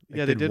 2011.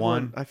 Yeah, they did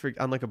one. I forget,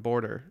 on like a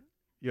border,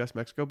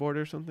 U.S.-Mexico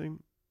border or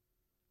something.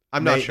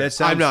 I'm not sure.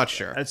 I'm not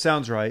sure. That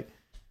sounds right.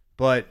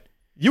 But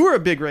You were a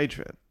big Rage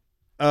fan.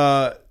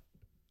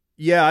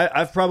 yeah,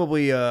 I've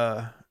probably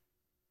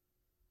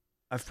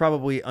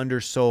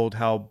undersold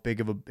how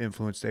big of an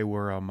influence they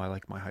were on my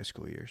high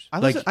school years. I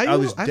was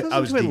listened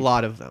to a deep.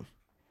 lot of them.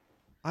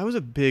 I was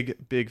a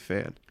big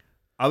fan.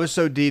 I was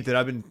so deep that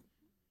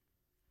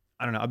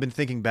I've been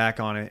thinking back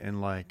on it and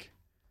like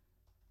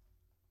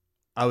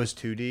I was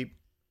too deep.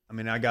 I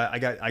mean, I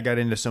got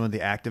into some of the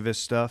activist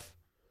stuff.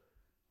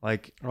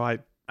 Like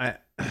Right.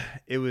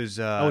 it was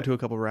I went to a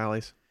couple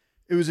rallies.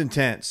 it was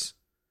intense.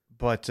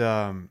 But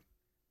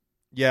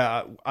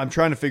yeah, I'm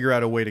trying to figure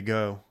out a way to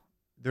go.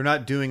 They're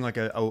not doing like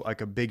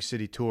a big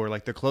city tour.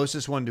 Like the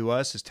closest one to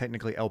us is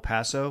technically El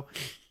Paso.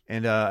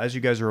 And as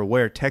you guys are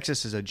aware,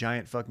 Texas is a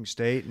giant fucking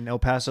state, and El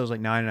Paso is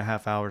like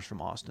 9.5 hours from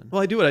Austin.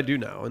 Well, I do what I do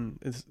now, and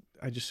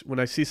when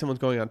I see someone's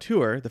going on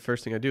tour, the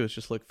first thing I do is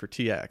just look for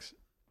TX.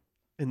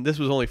 And this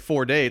was only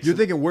 4 dates. You're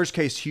thinking worst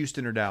case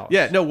Houston or Dallas.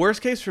 Yeah, no,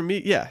 worst case for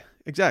me, yeah,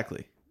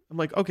 exactly. I'm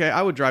like, okay,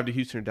 I would drive to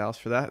Houston or Dallas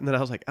for that. And then I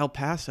was like, El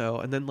Paso.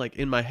 And then like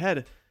in my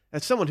head,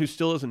 as someone who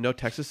still doesn't know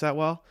Texas that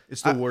well,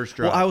 It's the worst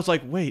drive. Well, I was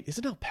like, wait,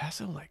 isn't El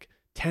Paso like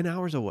 10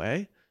 hours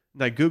away?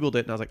 And I Googled it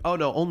and I was like, oh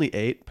no, only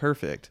 8.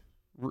 Perfect.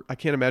 I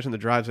can't imagine the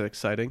drives that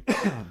exciting.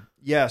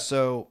 Yeah,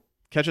 so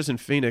Catch us in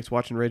Phoenix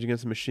watching Rage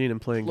Against the Machine and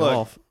playing Look,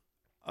 golf.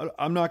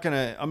 I'm not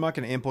gonna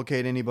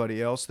implicate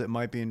anybody else that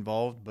might be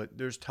involved, but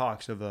there's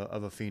talks of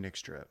a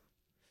Phoenix trip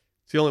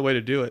It's the only way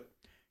to do it.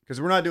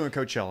 because we're not doing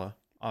Coachella,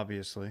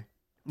 obviously.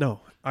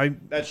 No,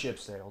 That ship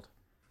sailed.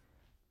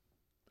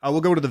 I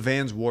will go to the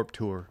Vans Warp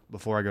Tour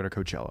before I go to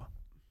Coachella.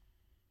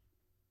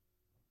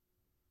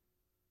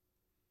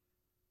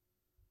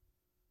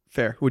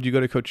 Fair. Would you go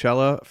to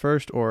Coachella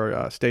first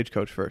or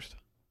Stagecoach first?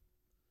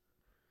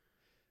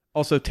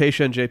 Also,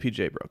 Tasha and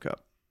JPJ broke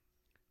up.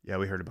 Yeah,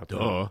 we heard about that.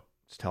 Duh.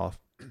 It's tough.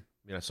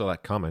 Yeah, I saw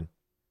that coming.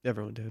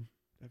 Everyone did.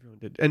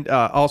 And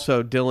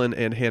also, Dylan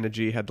and Hannah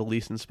G had the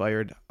least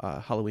inspired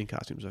Halloween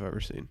costumes I've ever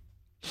seen.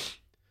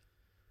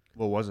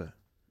 What was it?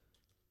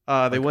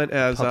 They went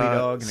as puppy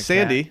dog and a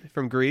Sandy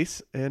from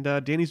Greece and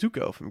Danny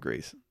Zuko from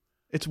Greece.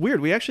 It's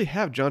weird. We actually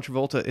have John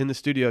Travolta in the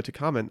studio to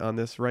comment on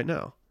this right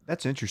now.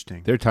 That's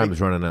interesting. Their time is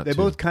running out. They too.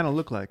 both kind of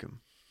look like him.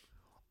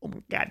 Oh my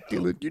God,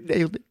 Dylan, you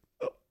nailed it.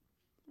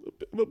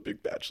 I'm a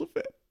big Bachelor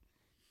fan.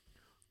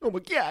 Oh my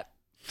God.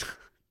 I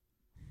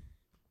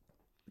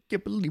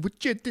can't believe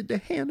what you did to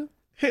Hannah.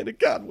 Hannah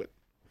Godwin.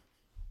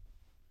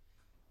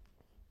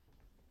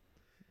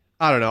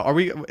 I don't know. Are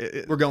we?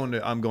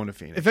 I'm going to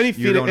Phoenix. If any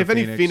You're going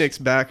to Phoenix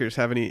backers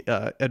have any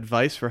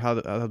advice for how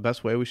the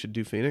best way we should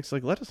do Phoenix,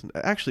 like let us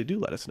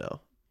know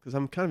because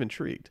I'm kind of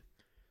intrigued.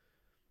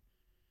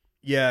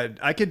 Yeah,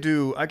 I could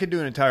do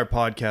an entire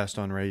podcast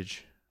on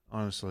Rage,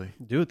 honestly.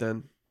 Do it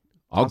then.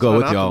 I'll Toss go it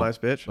with on y'all. Optimize,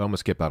 bitch. I'm gonna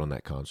skip out on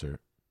that concert.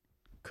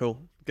 Cool.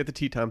 Get the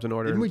tea times in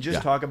order. Didn't we just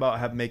Yeah. talk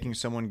about making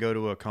someone go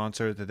to a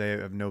concert that they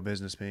have no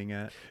business being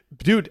at?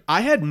 Dude,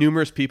 I had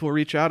numerous people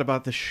reach out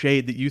about the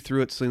shade that you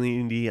threw at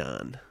Celine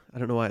Dion. I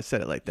don't know why I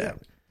said it like that.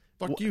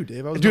 Fuck you,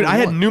 Dave. I was Dude, number I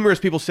had one. numerous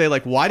people say,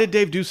 like, why did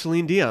Dave do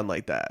Celine Dion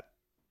like that?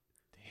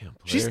 Damn,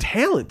 She's player.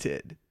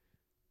 talented.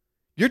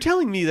 You're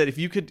telling me that if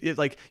you could,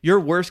 your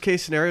worst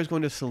case scenario is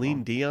going to a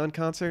Celine Dion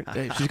concert?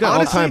 She's got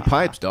Honestly- all-time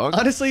pipes, dog.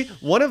 Honestly,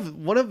 one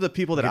of the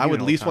people that Give I you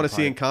would an least want all-time to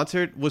see in pipe.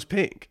 concert was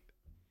Pink.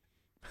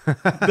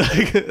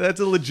 Like, that's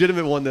a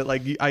legitimate one that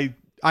like I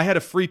had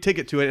a free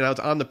ticket to it and I was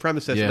on the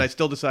premises Yeah. and I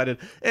still decided,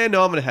 no, I'm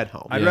gonna head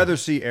home. I'd Yeah. rather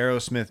see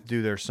Aerosmith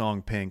do their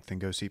song Pink than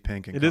go see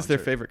Pink in It is their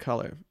concert. favorite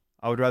color.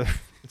 I would rather...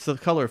 It's the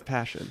color of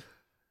passion.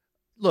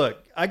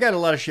 Look, I got a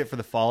lot of shit for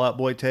the Fall Out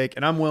Boy take,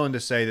 and I'm willing to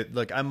say that,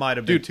 look, I might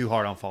have been Dude. too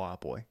hard on Fall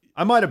Out Boy.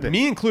 I might have been.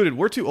 Me included,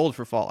 we're too old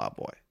for Fall Out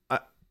Boy.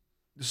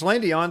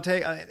 Celine Dion,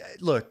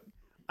 look,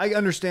 I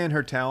understand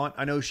her talent.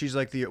 I know she's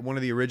like one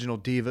of the original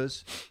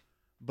divas,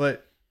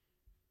 but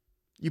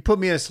you put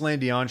me at a Celine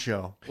Dion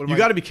show. You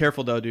got to be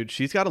careful though, dude.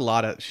 She's got a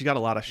lot of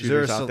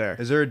shooters out there.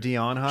 Is there a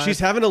Dion hype? She's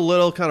having a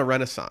little kind of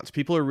renaissance.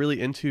 People are really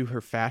into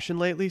her fashion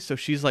lately, so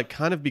she's like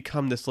kind of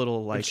become this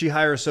little like. Did she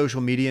hire a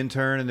social media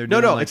intern and they're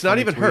No, doing, like, it's not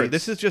funny even her.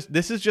 tweets?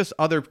 This is just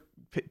other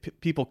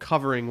people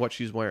covering what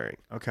she's wearing.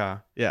 Okay.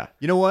 Yeah.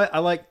 You know what?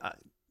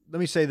 Let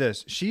me say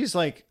this. She's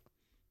like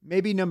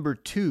maybe number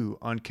 2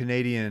 on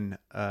Canadian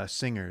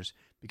singers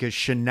because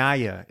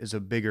Shania is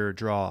a bigger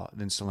draw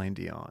than Celine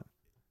Dion.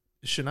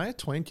 Is Shania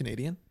Twain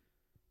Canadian?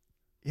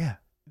 Yeah.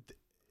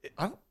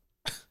 I'm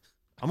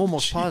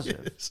almost She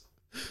positive. is.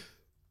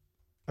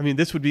 I mean,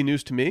 this would be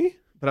news to me,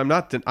 but I'm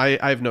not. I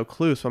have no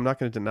clue, so I'm not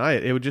going to deny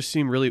it. It would just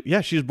seem really.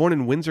 Yeah, she was born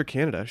in Windsor,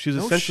 Canada. She's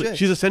No essentially shit.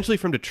 she's essentially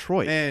from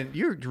Detroit. Man,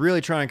 you're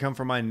really trying to come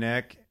for my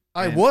neck.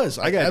 I And was.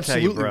 I I gotta tell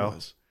you, absolutely bro.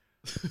 was.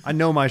 I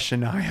know my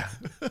Shania.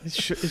 Is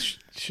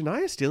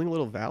Shania stealing a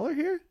little valor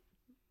here?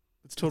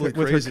 It's totally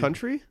with crazy. her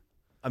country.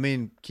 I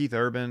mean, Keith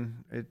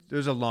Urban.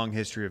 There's a long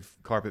history of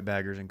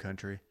carpetbaggers in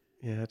country.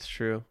 Yeah, that's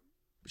true.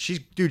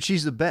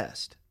 She's the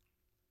best.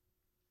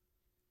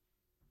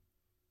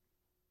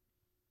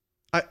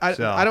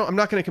 I'm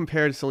not going to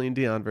compare Celine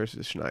Dion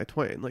versus Shania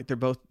Twain. Like they're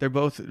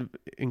both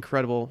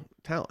incredible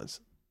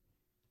talents.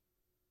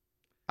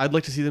 I'd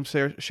like to see them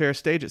share a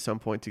stage at some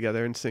point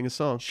together and sing a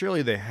song.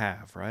 Surely they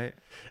have, right?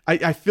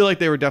 I feel like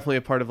they were definitely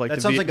a part of like That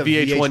the sounds like a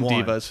VH1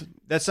 VH1. divas.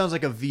 That sounds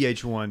like a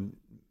VH1.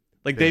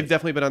 Like bit. they've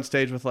definitely been on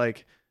stage with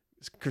like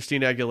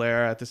Christina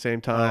Aguilera at the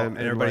same time,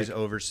 and everybody's like,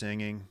 over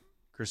singing.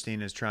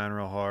 Christina's trying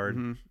real hard.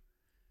 mhm.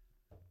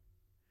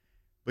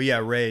 But yeah,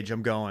 Rage,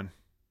 I'm going.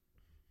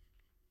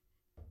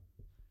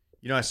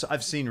 You know,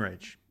 I've seen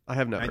Rage. I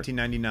have never.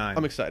 1999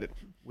 I'm excited.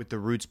 with the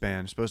Roots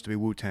band. Supposed to be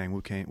Wu-Tang.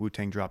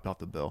 Wu-Tang dropped off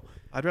the bill.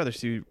 I'd rather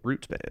see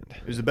Roots band.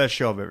 It was the best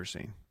show I've ever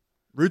seen.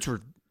 Roots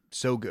were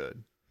so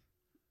good.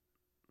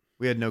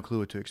 We had no clue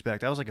what to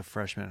expect. I was like a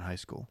freshman in high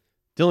school.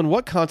 Dylan,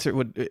 what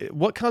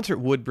concert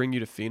would bring you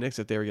to Phoenix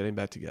if they were getting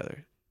back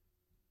together?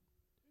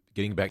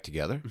 Getting back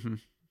together. Mm-hmm.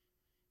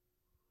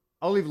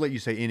 I'll even let you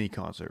say any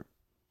concert.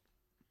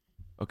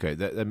 Okay,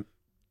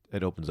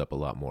 that opens up a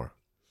lot more.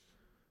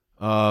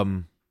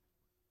 So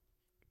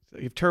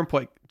if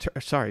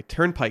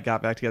Turnpike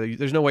got back together,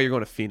 there's no way you're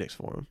going to Phoenix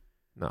for them.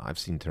 No, I've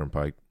seen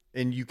Turnpike.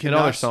 And you And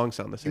all their cannot songs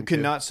sound the same. you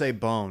cannot say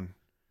Bone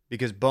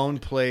because Bone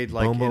played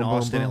like Bone, in bone, bone,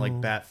 Austin at like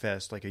bone.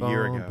 Batfest like a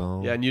year ago.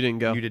 Boom. Yeah, and you didn't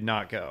go. You did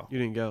not go. You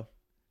didn't go.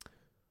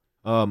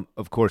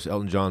 Of course,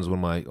 Elton John's one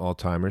of my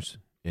all-timers,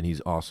 and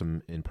he's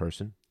awesome in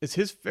person. Is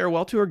his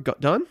farewell tour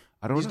done?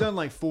 I don't He's know. done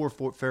like four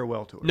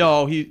farewell tours.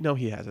 No, he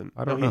hasn't.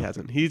 I don't no, he know.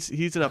 hasn't.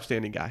 He's an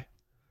upstanding guy.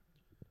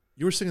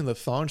 You were singing the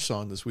Thong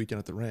song this weekend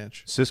at the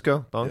ranch.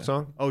 Cisco Thong Yeah.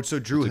 Song. Oh, so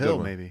Drew It's a good Hill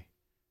one. maybe.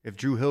 If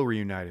Drew Hill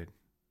reunited,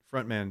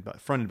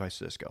 fronted by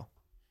Cisco.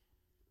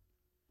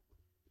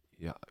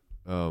 Yeah.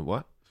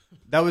 What?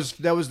 That was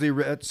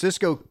the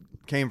Cisco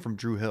came from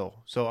Drew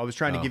Hill. So I was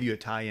trying to Oh. give you a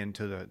tie-in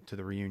to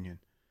the reunion.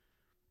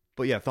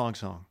 But yeah, Thong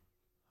Song.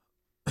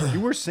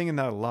 You were singing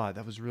that a lot.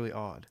 That was really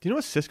odd. Do you know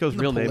what Cisco's And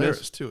the real name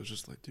Polaris, is? too. It's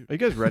just like, dude. Are you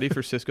guys ready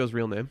for Cisco's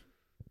real name?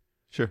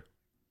 Sure.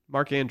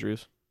 Mark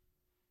Andrews.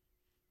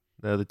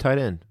 The tight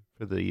end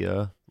for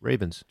the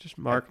Ravens. Just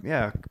Mark.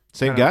 Yeah.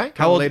 Same Kinda- guy?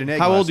 kinda How old? laid an egg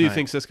How last old do you night.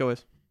 think Cisco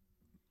is?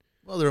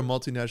 Well, they're a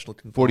multinational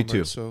conglomerate.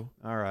 42. So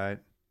All right.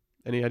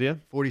 Any idea?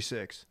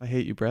 46. I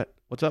hate you, Brett.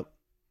 What's up?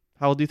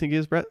 How old do you think he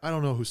is, Brett? I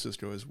don't know who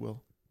Cisco is,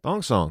 Will.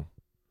 Thong Song.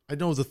 I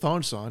know the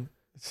Thong song.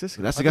 It's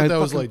Cisco. That's I the guy thought that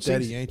who was fucking like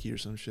Daddy sings- Yankee or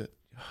some shit.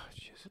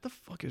 What the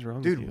fuck is wrong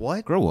with Dude, you?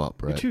 what? Grow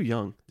up, You're Brett. too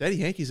young. Daddy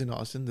Yankee's in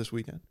Austin this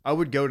weekend. I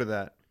would go to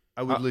that.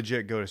 I would How-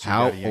 legit go to see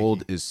How Daddy Yankee.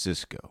 old is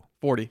Cisco?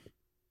 40.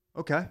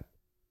 Okay.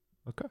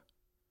 Okay.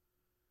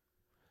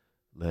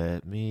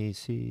 Let me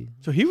see.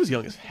 So he was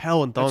young as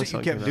hell when Thong That's Song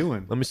what you kept came out.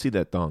 doing. Let me see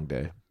that thong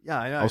day. Yeah,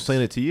 I know. I was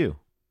saying it to you.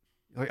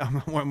 Like,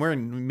 I'm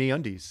wearing me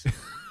undies.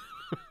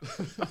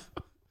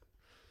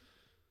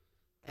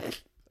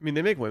 I mean,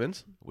 they make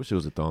women's. Wish it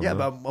was a thong. Yeah,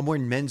 though. but I'm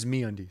wearing men's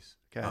me undies.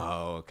 Okay.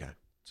 Oh, okay.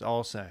 That's all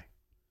I'll say.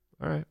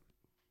 All right.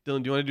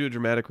 Dylan, do you want to do a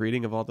dramatic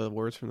reading of all the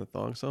words from the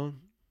Thong Song?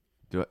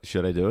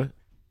 Should I do it?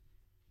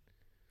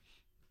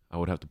 I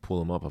would have to pull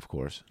them up, of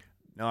course.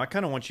 No, I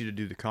kind of want you to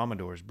do the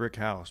Commodores Brick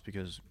House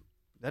because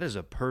that is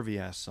a pervy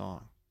ass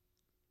song.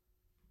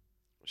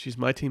 She's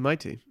my team, my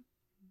team.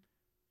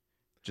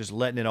 Just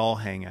letting it all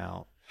hang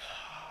out.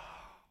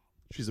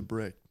 She's a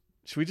brick.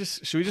 Should we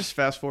just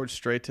fast forward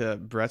straight to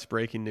Brett's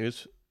breaking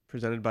news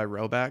presented by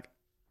Roback?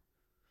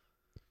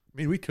 I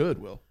mean, we could,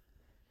 Will.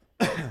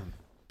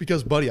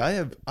 Because, buddy, I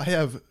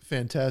have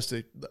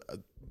fantastic.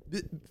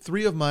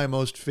 3 of my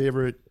most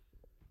favorite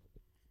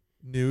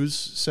news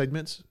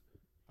segments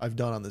I've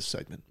done on this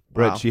segment.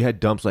 Brett, Wow. she had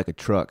dumps like a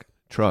truck.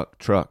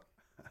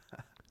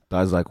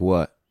 Dies like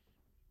what?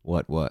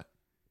 What?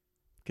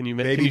 Can you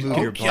Baby can you, move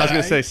your I was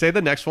gonna butt. say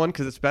the next one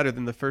because it's better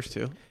than the first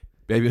two.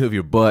 Baby, move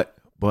your butt.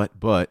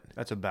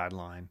 That's a bad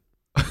line.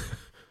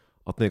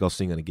 I'll think I'll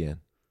sing it again.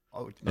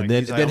 Oh, And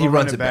then he's like, then he "I'm gonna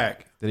runs run it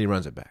back. Then he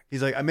runs it back.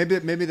 He's like,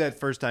 maybe that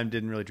first time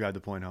didn't really drive the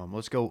point home.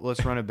 Let's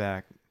run it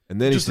back. And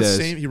then Just he says,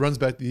 the same. He runs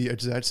back the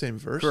exact same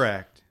verse.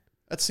 Correct.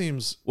 That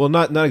seems. well,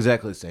 not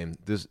exactly the same.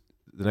 The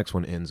next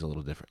one ends a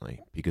little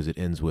differently because it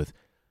ends with,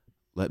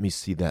 "Let me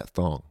see that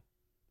thong."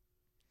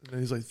 And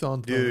he's like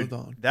thon, Dude,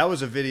 thon. that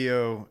was a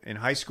video in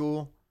high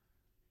school.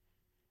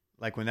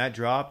 Like when that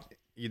dropped,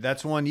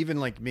 that's one, even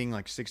like being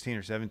like 16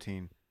 or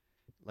 17,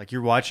 like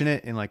you're watching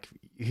it and like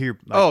you hear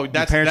your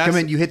parents come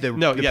in, you hit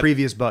the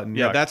previous button.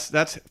 Yeah, You're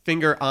that's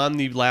finger on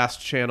the last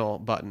channel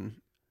button,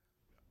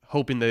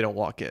 hoping they don't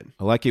walk in.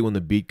 I like it when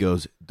the beat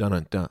goes dun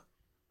dun dun.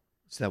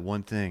 it's that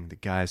one thing the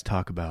guys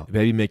talk about.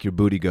 Baby, make your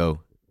booty go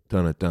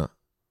dun dun dun.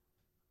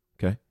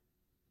 Okay,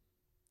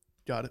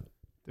 Got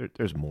it.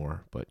 there's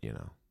more, but you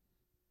know,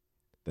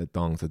 that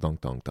dong's a dong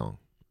dong dong.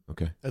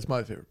 Okay, That's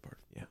my favorite part.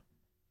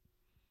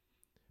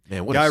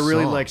 man, what Guy a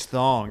really song. likes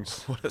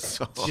thongs. What a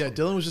song. Yeah,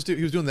 Dylan was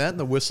he was doing that in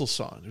the whistle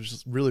song. It was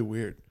just really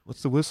weird.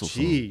 What's the whistle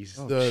song?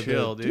 Jeez.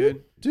 Chill,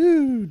 dude.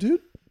 Dude.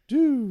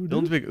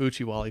 Dylan's a big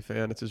Uchi Wally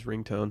fan. It's his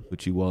ringtone.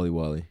 Uchi Wally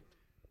Wally.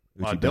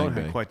 Wow, Uchi Dylan Bang had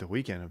Bang. quite the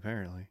weekend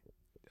apparently.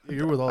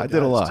 You're with all the I did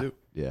a guys, lot. Too.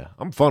 Yeah,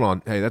 I'm fun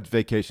on. Hey, that's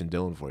vacation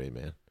Dylan for you,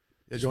 man.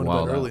 Yeah, Just going to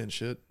wild bed out. early and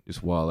shit.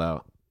 Just wild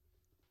out.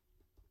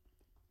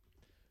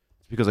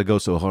 It's because I go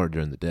so hard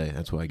during the day.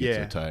 That's why I get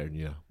so Yeah. tired.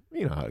 You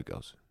know how it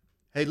goes.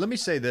 Hey, let me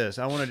say this.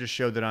 I want to just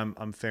show that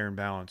I'm fair and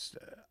balanced.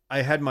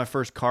 I had my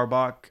first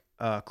Carbach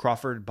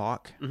Crawford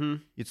Bock. Mm-hmm.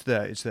 It's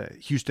the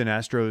Houston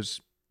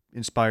Astros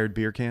inspired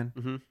beer can.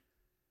 Mm-hmm.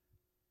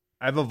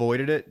 I've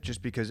avoided it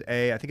just because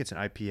I think it's an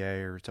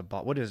IPA or it's a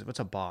Bock. What's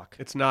a Bock?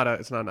 It's not an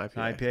IPA.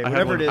 IPA, I whatever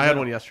had one, it is, I I had don't-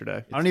 one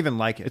yesterday. I don't even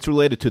like it. It's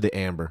related to the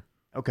amber.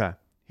 Okay,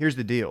 here's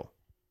the deal.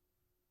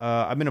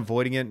 I've been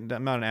avoiding it.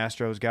 I'm not an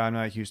Astros guy. I'm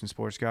not a Houston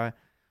sports guy.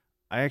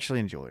 I actually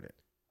enjoyed it.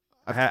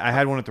 I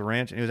had one at the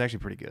ranch and it was actually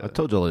pretty good. I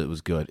told y'all it was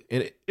good.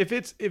 If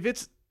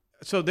it's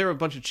so there were a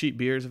bunch of cheap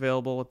beers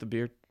available at the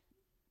beer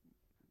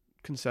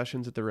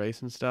concessions at the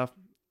race and stuff.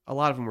 A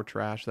lot of them were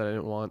trash that I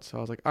didn't want, so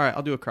I was like, all right,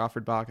 I'll do a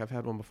Crawford Bock. I've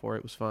had one before;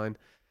 it was fine.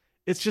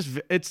 It's just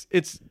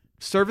it's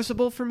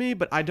serviceable for me,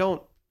 but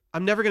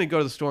I'm never gonna go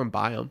to the store and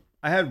buy them.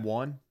 I had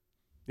one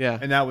Yeah,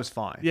 and that was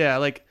fine. yeah,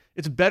 like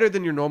it's better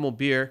than your normal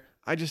beer.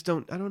 I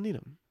don't need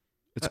them.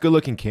 It's a good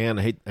looking can.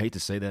 I hate to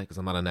say that because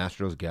I'm not an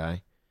Astros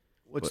guy.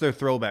 What's their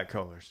throwback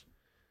colors?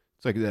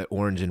 It's like that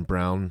orange and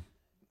brown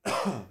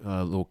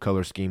little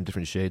color scheme,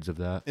 different shades of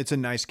that. It's a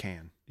nice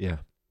can. Yeah.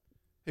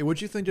 Hey,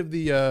 what'd you think of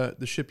the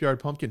Shipyard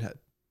Pumpkinhead?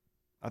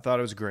 I thought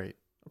it was great.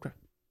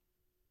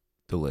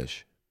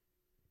 Delish.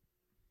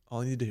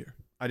 All I need to hear.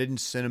 I didn't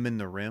cinnamon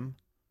the rim.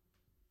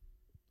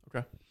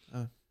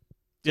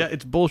 Yeah,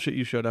 it's bullshit.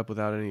 You showed up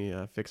without any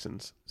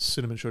fixins.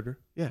 Cinnamon sugar.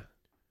 Yeah.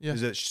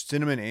 Is it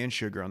cinnamon and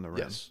sugar on the rim?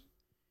 Yes.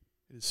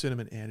 It is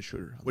cinnamon and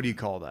sugar. What do you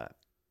call that?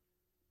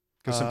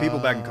 Because some people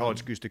back in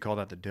college used to call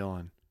that the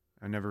Dylan.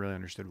 I never really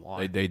understood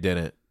why. They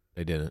didn't.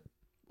 They didn't.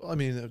 Well, I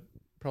mean,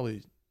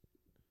 probably.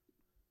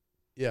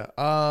 Yeah.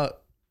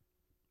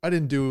 I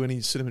didn't do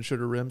any cinnamon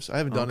sugar rims. I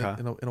haven't done it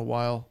Okay. in a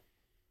while.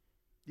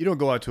 You don't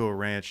go out to a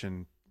ranch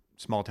in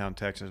small town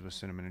Texas with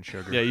cinnamon and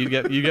sugar. Yeah, you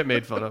get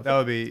made fun of. That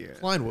would be.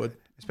 Klein would.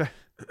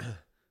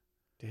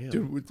 Damn.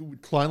 Dude,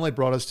 Klein like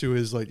brought us to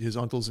his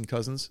uncles and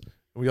cousins,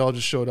 and we all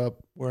just showed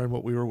up wearing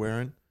what we were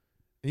wearing,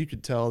 and you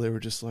could tell they were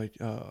just like,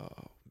 "Oh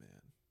man,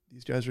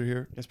 these guys are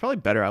here." It's probably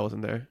better I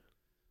wasn't there.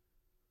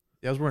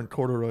 Yeah, I was wearing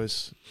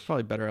corduroys. It's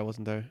probably better I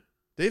wasn't there.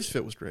 Dave's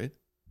fit was great,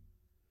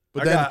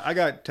 but I then I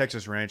got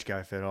Texas Ranch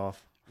guy fit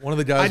off. one of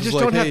the guys I was just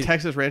like, don't "Hey, have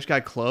Texas Ranch guy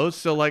clothes,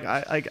 so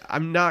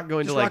I'm not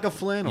going Just to like a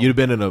flannel. You'd have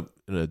been in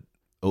a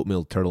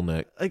oatmeal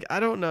turtleneck. I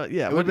don't know.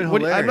 Yeah, It would've been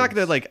I'm not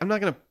hilarious.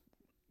 gonna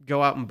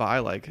go out and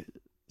buy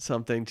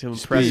something to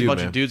Just impress be a you, bunch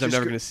man. of dudes I'm Just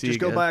never go- gonna see. Just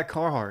go again. buy a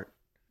Carhartt.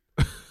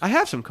 I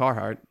have some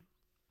Carhartt.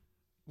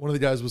 one of the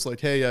guys was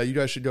like, "Hey, you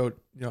guys should go,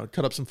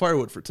 cut up some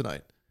firewood for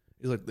tonight."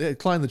 He's like, "Hey,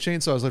 Klein, the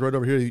chainsaw is like right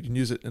over here. You can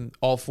use it." And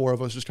all four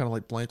of us just kind of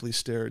like blankly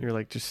stared. You're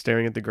like just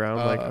staring at the ground,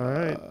 like, all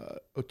right.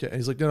 Okay. And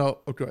he's like, no,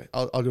 okay,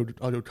 I'll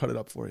go cut it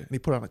up for you. And he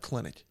put on a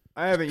clinic.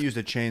 I haven't used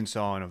a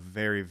chainsaw in a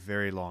very,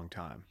 very long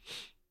time.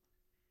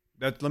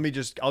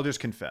 I'll just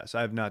confess.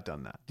 I have not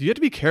done that. You have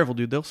to be careful,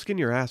 dude. They'll skin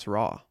your ass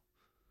raw.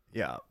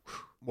 Yeah.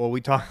 Well,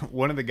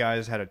 one of the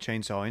guys had a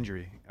chainsaw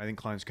injury. I think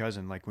Klein's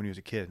cousin, like when he was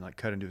a kid, like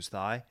cut into his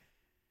thigh.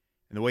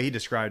 And the way he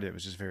described it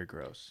was just very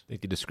gross. I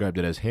think you described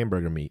it as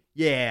hamburger meat.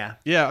 Yeah.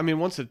 Yeah, I mean,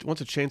 once a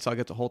chainsaw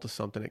gets a hold of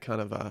something, it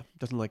kind of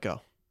doesn't let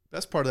go.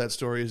 Best part of that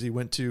story is he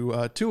went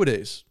to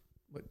two-a-days.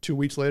 2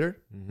 weeks later?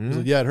 Mm-hmm. He's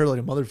like, yeah, it hurt like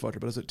a motherfucker,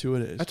 but I was at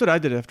two-a-days. That's what I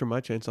did after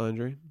my chainsaw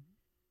injury.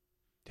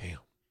 Damn. You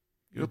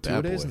You're a did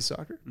bad two-a-days boy. in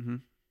soccer? Mm-hmm.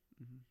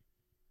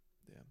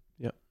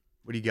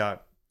 What do you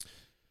got?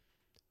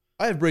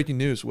 I have breaking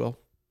news, Will.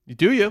 You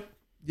do you?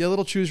 Yeah, a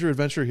little choose your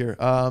adventure here.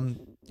 You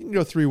can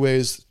go 3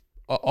 ways.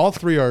 All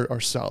 3 are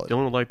solid.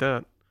 Dylan would like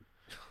that.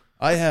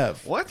 I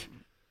have What?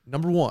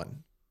 number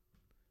 1,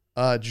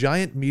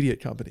 giant media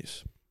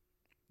companies.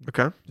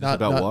 Okay.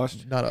 about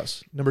washed? Not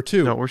us. Number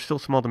 2, No, we're still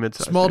small to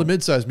mid-size. small to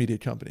mid-sized media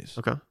companies.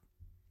 Okay.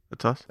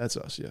 That's us. That's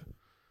us, yeah.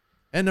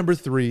 And number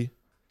 3,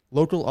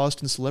 local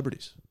Austin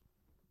celebrities.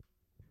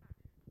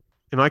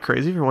 Am I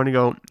crazy for wanting to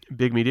go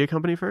big media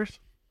company first?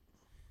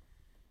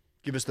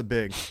 Give us the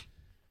big.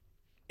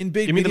 In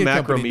big Give me the media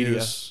macro company media.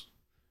 news,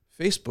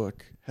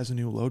 Facebook has a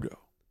new logo.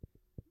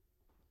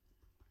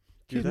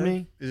 Kidding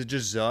me? Is it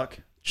just Zuck?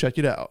 Check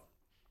it out.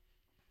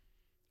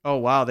 Oh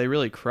wow, they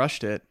really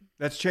crushed it.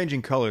 That's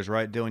changing colors,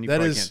 right, Dylan? You That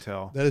probably is- can't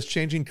tell. That is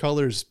changing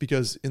colors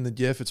because in the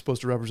GIF, it's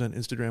supposed to represent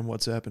Instagram,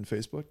 WhatsApp, and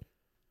Facebook.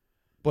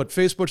 But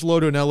Facebook's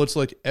logo now looks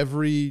like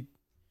every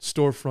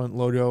storefront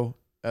logo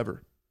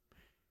ever.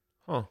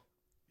 Huh.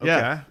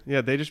 Yeah,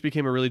 yeah, they just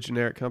became a really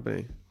generic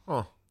company.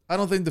 Huh. I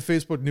don't think the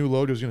Facebook new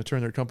logo is going to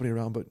turn their company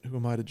around, but who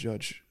am I to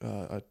judge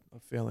a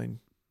failing,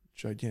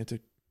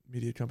 gigantic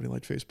media company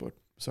like Facebook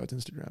besides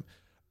Instagram?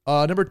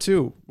 Number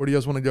 2, where do you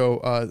guys want to go?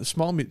 The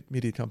small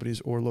media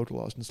companies or local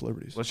Austin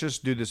celebrities? Let's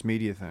just do this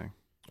media thing.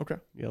 Okay.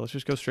 Yeah, let's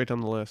just go straight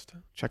down the list.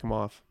 Check them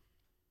off.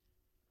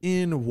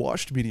 In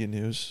washed media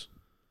news,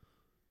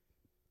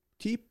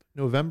 keep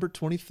November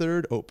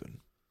 23rd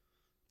open.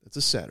 That's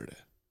a Saturday.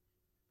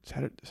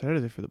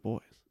 Saturday for the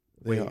boys.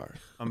 They Wait. are.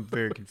 I'm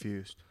very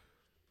confused.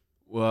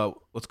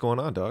 Well, what's going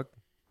on, dog?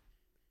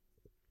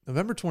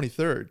 November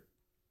 23rd,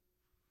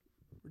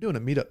 we're doing a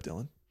meetup,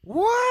 Dylan.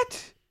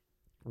 What?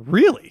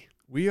 Really?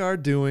 We are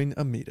doing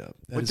a meetup.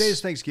 That What day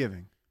is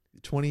Thanksgiving?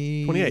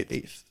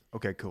 28th.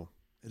 Okay, cool.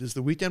 It is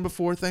the weekend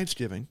before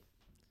Thanksgiving.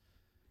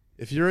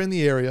 If you're in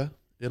the area,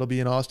 it'll be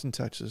in Austin,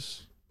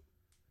 Texas.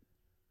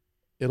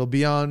 It'll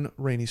be on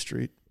Rainy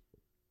Street,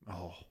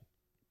 Oh,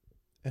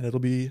 and it'll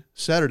be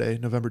Saturday,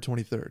 November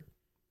 23rd.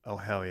 oh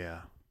hell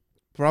yeah.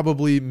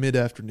 Probably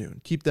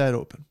mid-afternoon. Keep that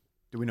open.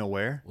 Do we know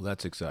where? Well,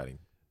 that's exciting.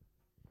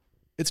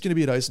 It's going to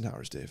be at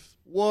Eisenhower's, Dave.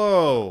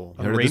 Whoa.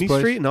 Heard On of this Rainy place?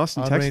 Street in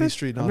Austin, On Texas? Rainy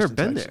Street in I've never Austin,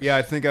 been Texas. there. Yeah,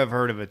 I think I've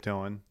heard of it,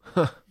 Dylan.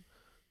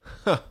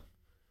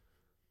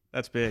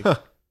 That's big. Huh.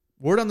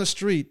 Word on the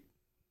street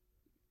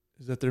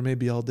is that there may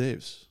be all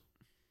Daves.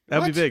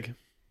 That'd What? be big.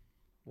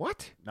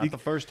 What? Not the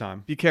first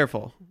time. Be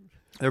careful.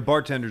 Their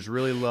bartenders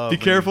really love. Be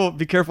careful.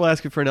 Be careful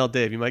asking for an L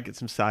Dave. You might get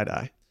some side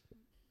eye.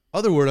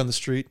 Other word on the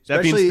street.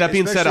 That being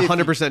Especially said, if you-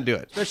 100% do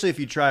it. Especially if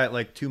you try it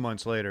like 2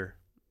 months later.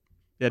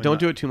 Yeah, don't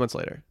do it 2 months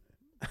later.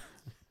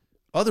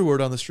 Other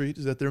word on the street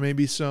is that there may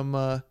be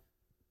some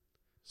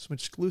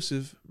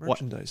exclusive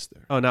merchandise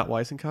there. Oh, not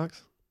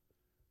Weissencox?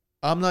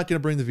 I'm not going to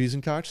bring the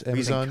Wiesencox.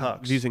 Amazon.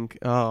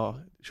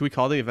 Cucks. Should we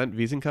call the event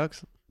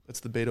Wiesencox? That's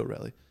the Beto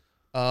rally.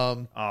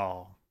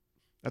 Oh.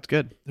 That's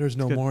good. There's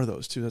no Good. more of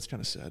those too. That's kind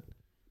of sad.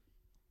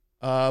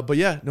 But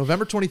yeah,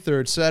 November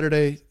 23rd,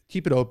 Saturday.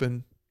 Keep it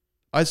open.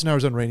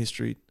 Eisenhower's on Rainy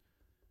Street.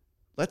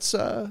 Let's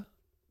hang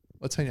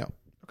out.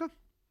 You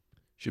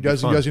Should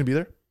guys be fun. gonna be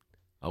there?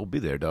 I'll be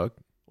there, dog.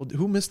 Well,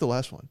 who missed the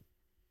last one?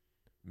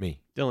 Me.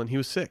 Dylan, he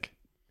was sick.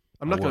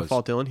 I'm I not going to was.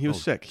 fault Dylan. He was Oh,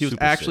 sick. He was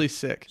super actually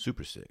sick.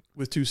 Super sick.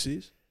 With 2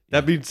 C's.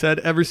 That being said,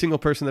 every single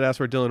person that asked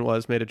where Dylan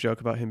was made a joke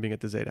about him being at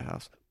the Zeta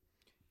house.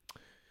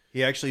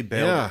 He actually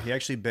bailed. Yeah. He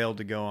actually bailed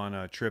to go on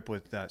a trip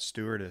with that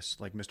stewardess,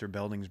 like Mr.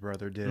 Belding's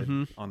brother did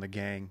Mhm. on the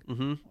gang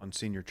Mm-hmm. on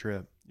senior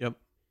trip. Yep.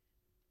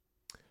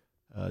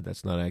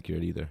 That's not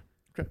accurate either.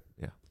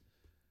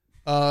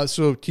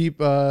 So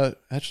keep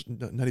actually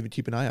not even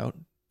keep an eye out.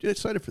 Get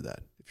excited for that.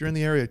 If you're in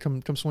the area,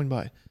 come swing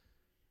by.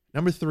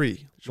 Number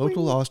 3,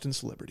 local Austin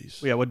celebrities.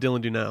 Well, yeah, what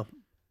Dylan do now?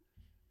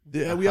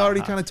 Yeah, we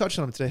already kind of touched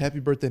on it today. Happy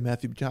birthday,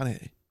 Matthew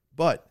McConaughey.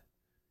 But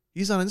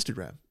he's on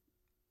Instagram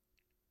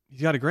He's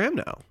got a gram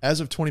now.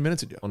 as of 20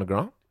 minutes ago. On the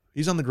ground?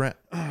 He's on the gram.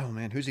 Oh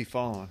man, who's he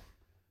following?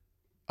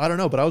 I don't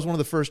know, but I was one of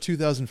the first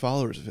 2,000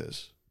 followers of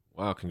his.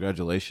 Wow,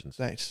 congratulations.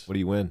 Thanks. What do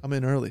you win? I'm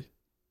in early.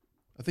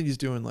 I think he's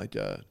doing like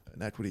an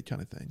equity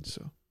kind of thing.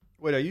 So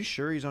Wait, are you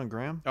sure he's on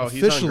Graham? Oh,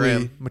 he's on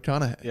officially, gram.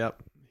 McConaughey.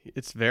 Yep.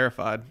 It's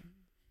verified.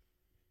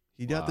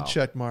 He got the Wow.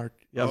 check mark.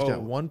 Yep. He's got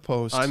Oh. one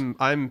post.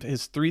 I'm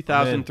his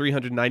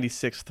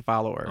 3,396th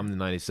follower. I'm the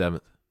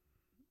 97th.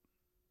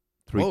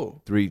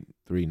 Whoa.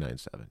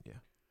 397. Yeah.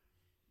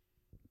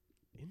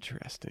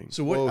 Interesting.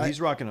 So what? Whoa, I- he's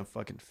rocking a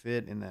fucking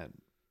fit in that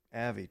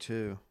Avi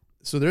too.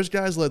 so there's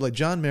guys like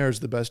John Mayer is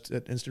the best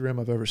at Instagram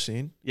I've ever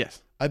seen.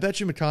 Yes. I bet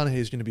you McConaughey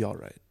is going to be all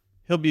right.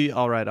 He'll be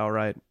all right. All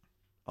right.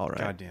 All right.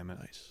 God damn it.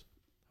 Nice.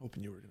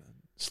 Hoping you were going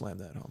to slam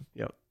that home.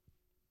 Yep.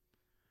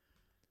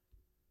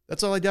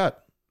 That's all I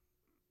got.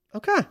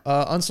 Okay.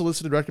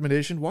 Unsolicited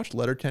recommendation. Watch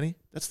Letterkenny.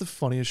 That's the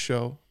funniest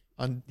show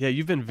on. Yeah,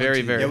 you've been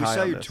very, TV. very Yeah, we high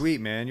saw on your this.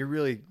 tweet, man. You're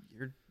really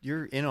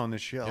you're in on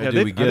this show. Yeah, Yeah,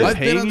 did we get are it? they I've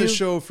been on paying this you?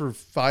 show for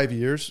 5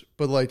 years,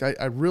 but like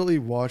I really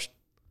watched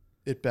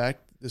it back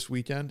this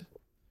weekend.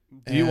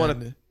 Do you want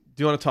and to? Do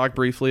you want to talk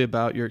briefly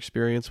about your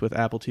experience with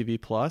Apple TV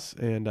Plus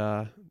and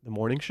the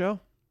morning show?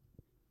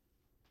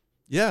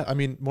 Yeah, I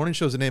mean, morning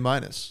show's an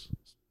A-.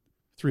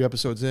 3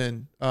 episodes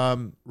in.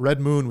 Red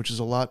Moon, which is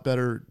a lot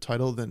better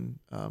title than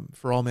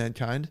For All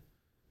Mankind.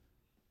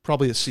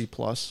 Probably a C+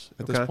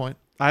 at this Okay. point.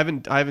 I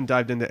haven't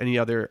dived into any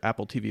other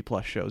Apple TV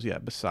Plus shows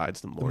yet besides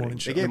the morning. morning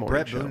show. They the gave morning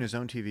Brett show. Boone his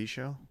own TV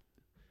show.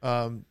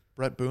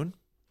 Brett Boone.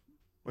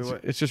 Wait,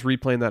 what? It's just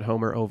replaying that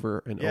Homer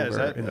over and Yeah, is over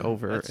that- and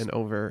over that's- and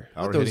over.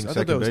 I Power thought hitting that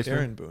second was baseman.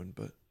 Aaron Boone,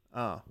 but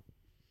Oh,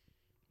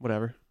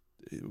 Whatever.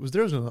 was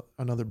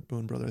another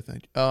Boone brother, I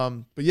think.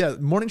 But yeah,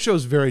 morning show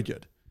is very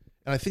good,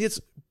 and I think it's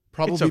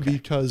probably okay.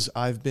 because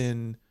I've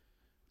been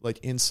like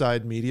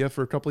inside media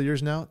for a couple of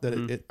years now that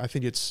Mhm. I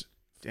think it's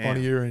Damn.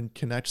 funnier and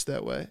connects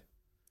that way.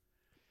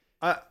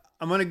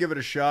 I'm gonna give it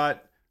a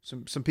shot.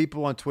 Some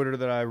people on Twitter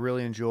that I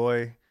really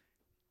enjoy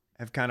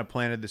have kind of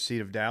planted the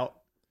seed of doubt.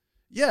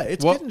 Yeah,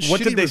 it's What getting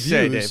did shitty they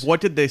say, reviews. Dave?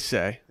 What did they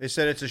say? They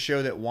said it's a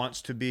show that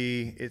wants to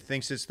be. It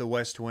thinks it's the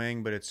West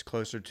Wing, but it's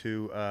closer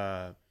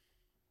to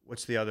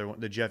what's the other one?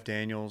 The Jeff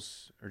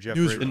Daniels or Jeff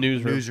Newsroom. The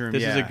newsroom.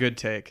 This is a yeah. good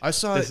take. I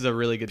saw This is a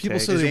really good people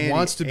take. said Is he Andy-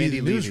 wants to be Andy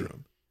the Levy.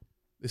 newsroom.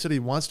 They said he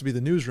wants to be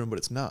the newsroom, but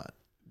it's not.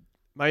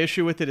 My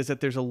issue with it is that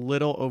there's a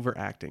little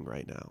overacting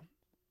right now.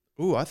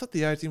 Ooh, I thought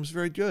the acting was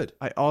very good.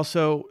 I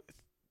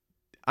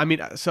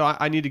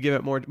need to give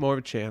it more of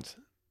a chance.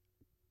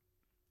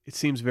 It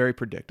seems very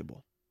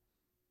predictable.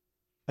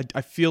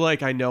 I feel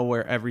like I know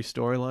where every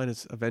storyline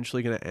is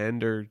eventually going to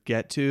end or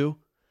get to,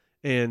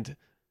 and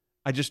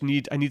I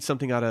need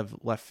something out of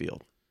left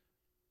field.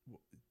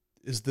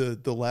 Is the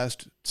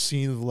last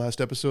scene of the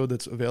last episode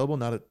that's available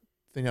not a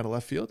thing out of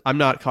left field? I'm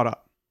not caught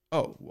up.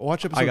 Oh,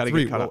 watch I episode gotta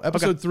 3. get caught Well, up.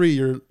 episode 3,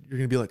 you're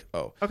gonna be like,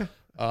 oh, Okay.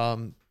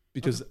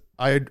 Because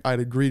I'd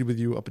agreed with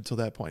you up until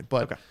that point,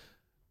 but Okay.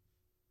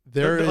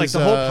 there Like is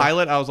the whole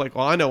pilot, I was like,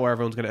 well, I know where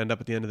everyone's going to end up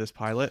at the end of this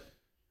pilot.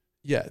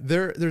 Yeah,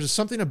 there's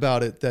something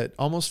about it that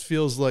almost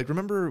feels like,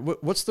 remember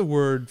what's the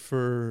word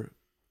for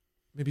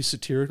maybe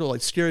satirical,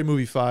 like Scary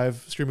Movie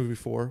 5, Scary Movie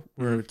 4,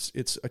 where Mhm.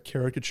 it's a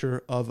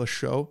caricature of a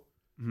show.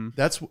 Mm-hmm.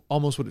 That's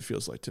almost what it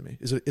feels like to me.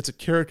 It's a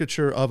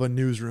caricature of a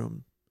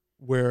newsroom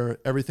where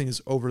everything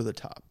is over the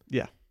top.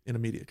 Yeah. In a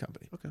media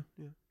company. Okay.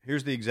 Yeah.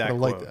 Here's the exact I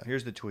like quote. that.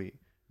 Here's the tweet.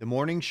 The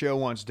morning show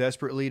wants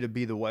desperately to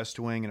be the West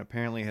Wing and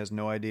apparently has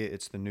no idea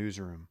it's the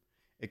newsroom,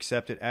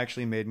 except it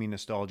actually made me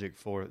nostalgic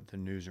for the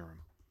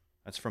newsroom.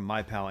 That's from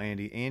my pal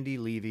Andy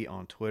Levy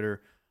on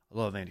Twitter. I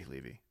love Andy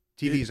Levy.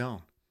 TV's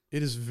own.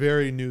 It is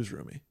very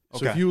newsroomy.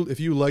 So Okay. if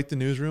you like the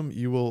newsroom,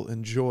 you will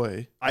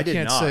enjoy. I did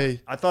can't not.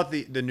 say. I thought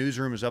the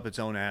newsroom was up its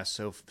own ass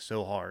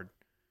so hard.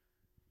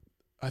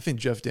 I think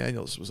Jeff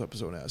Daniels was up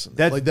his own ass. In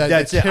That's that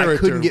it. I character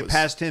couldn't get was-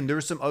 past him. There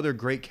were some other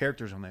great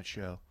characters on that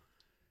show.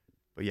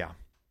 But yeah.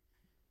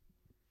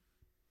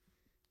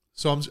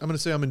 So I'm going to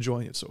say I'm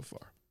enjoying it so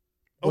far.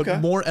 But Okay.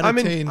 more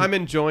entertained. I'm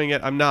enjoying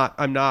it. I'm not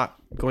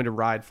going to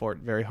ride for it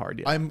very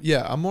hard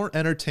yet. I'm more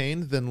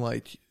entertained than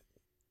like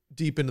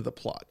deep into the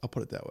plot. I'll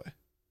put it that way.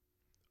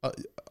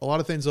 A lot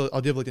of things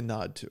I'll give like a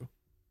nod to.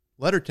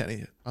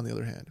 Letterkenny, on the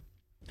other hand,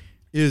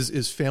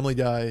 is Family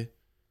Guy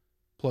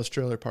plus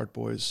Trailer Park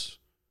Boys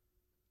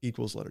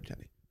equals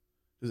Letterkenny.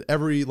 There's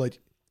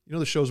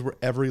the shows where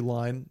every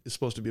line is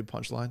supposed to be a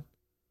punchline.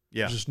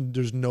 Yeah.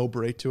 There's no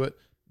break to it.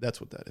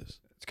 That's what that is.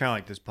 It's kind of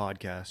like this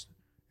podcast.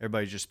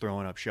 Everybody's just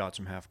throwing up shots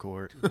from half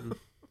court.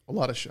 A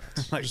lot of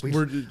shots. Like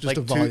we're just like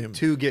a volume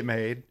two get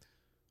made.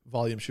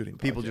 volume shooting.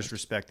 People podcast. just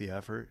respect the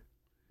effort.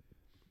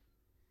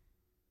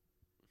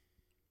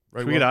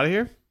 right. Can we get out of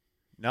here?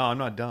 No, I'm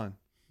not done.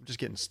 I'm just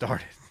getting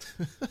started.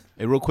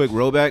 Hey, real quick,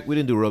 Roback. We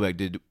didn't do Roback.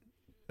 Did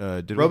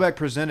we? Roback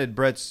presented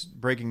Brett's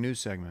breaking news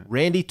segment.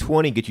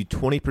 Randy20 get you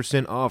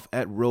 20% off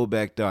at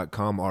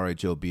roback.com.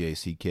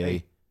 RHOBACK.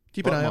 Hey.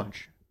 Keep an Butt eye out.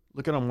 munch.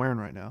 Look at what I'm wearing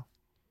right now.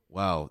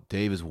 Wow,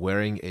 Dave is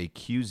wearing a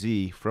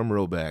QZ from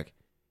Roback,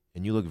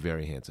 and you look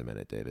very handsome in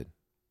it, David.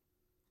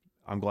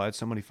 I'm glad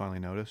somebody finally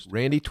noticed.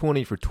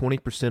 Randy20 for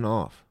 20%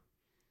 off.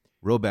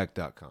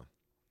 Roback.com.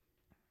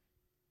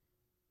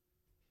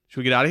 Should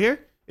we get out of here?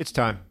 It's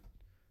time.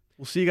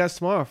 We'll see you guys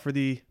tomorrow for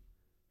the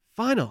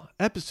final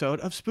episode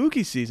of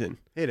Spooky Season.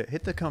 Hit it.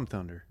 Hit the cum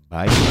thunder.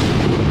 Bye.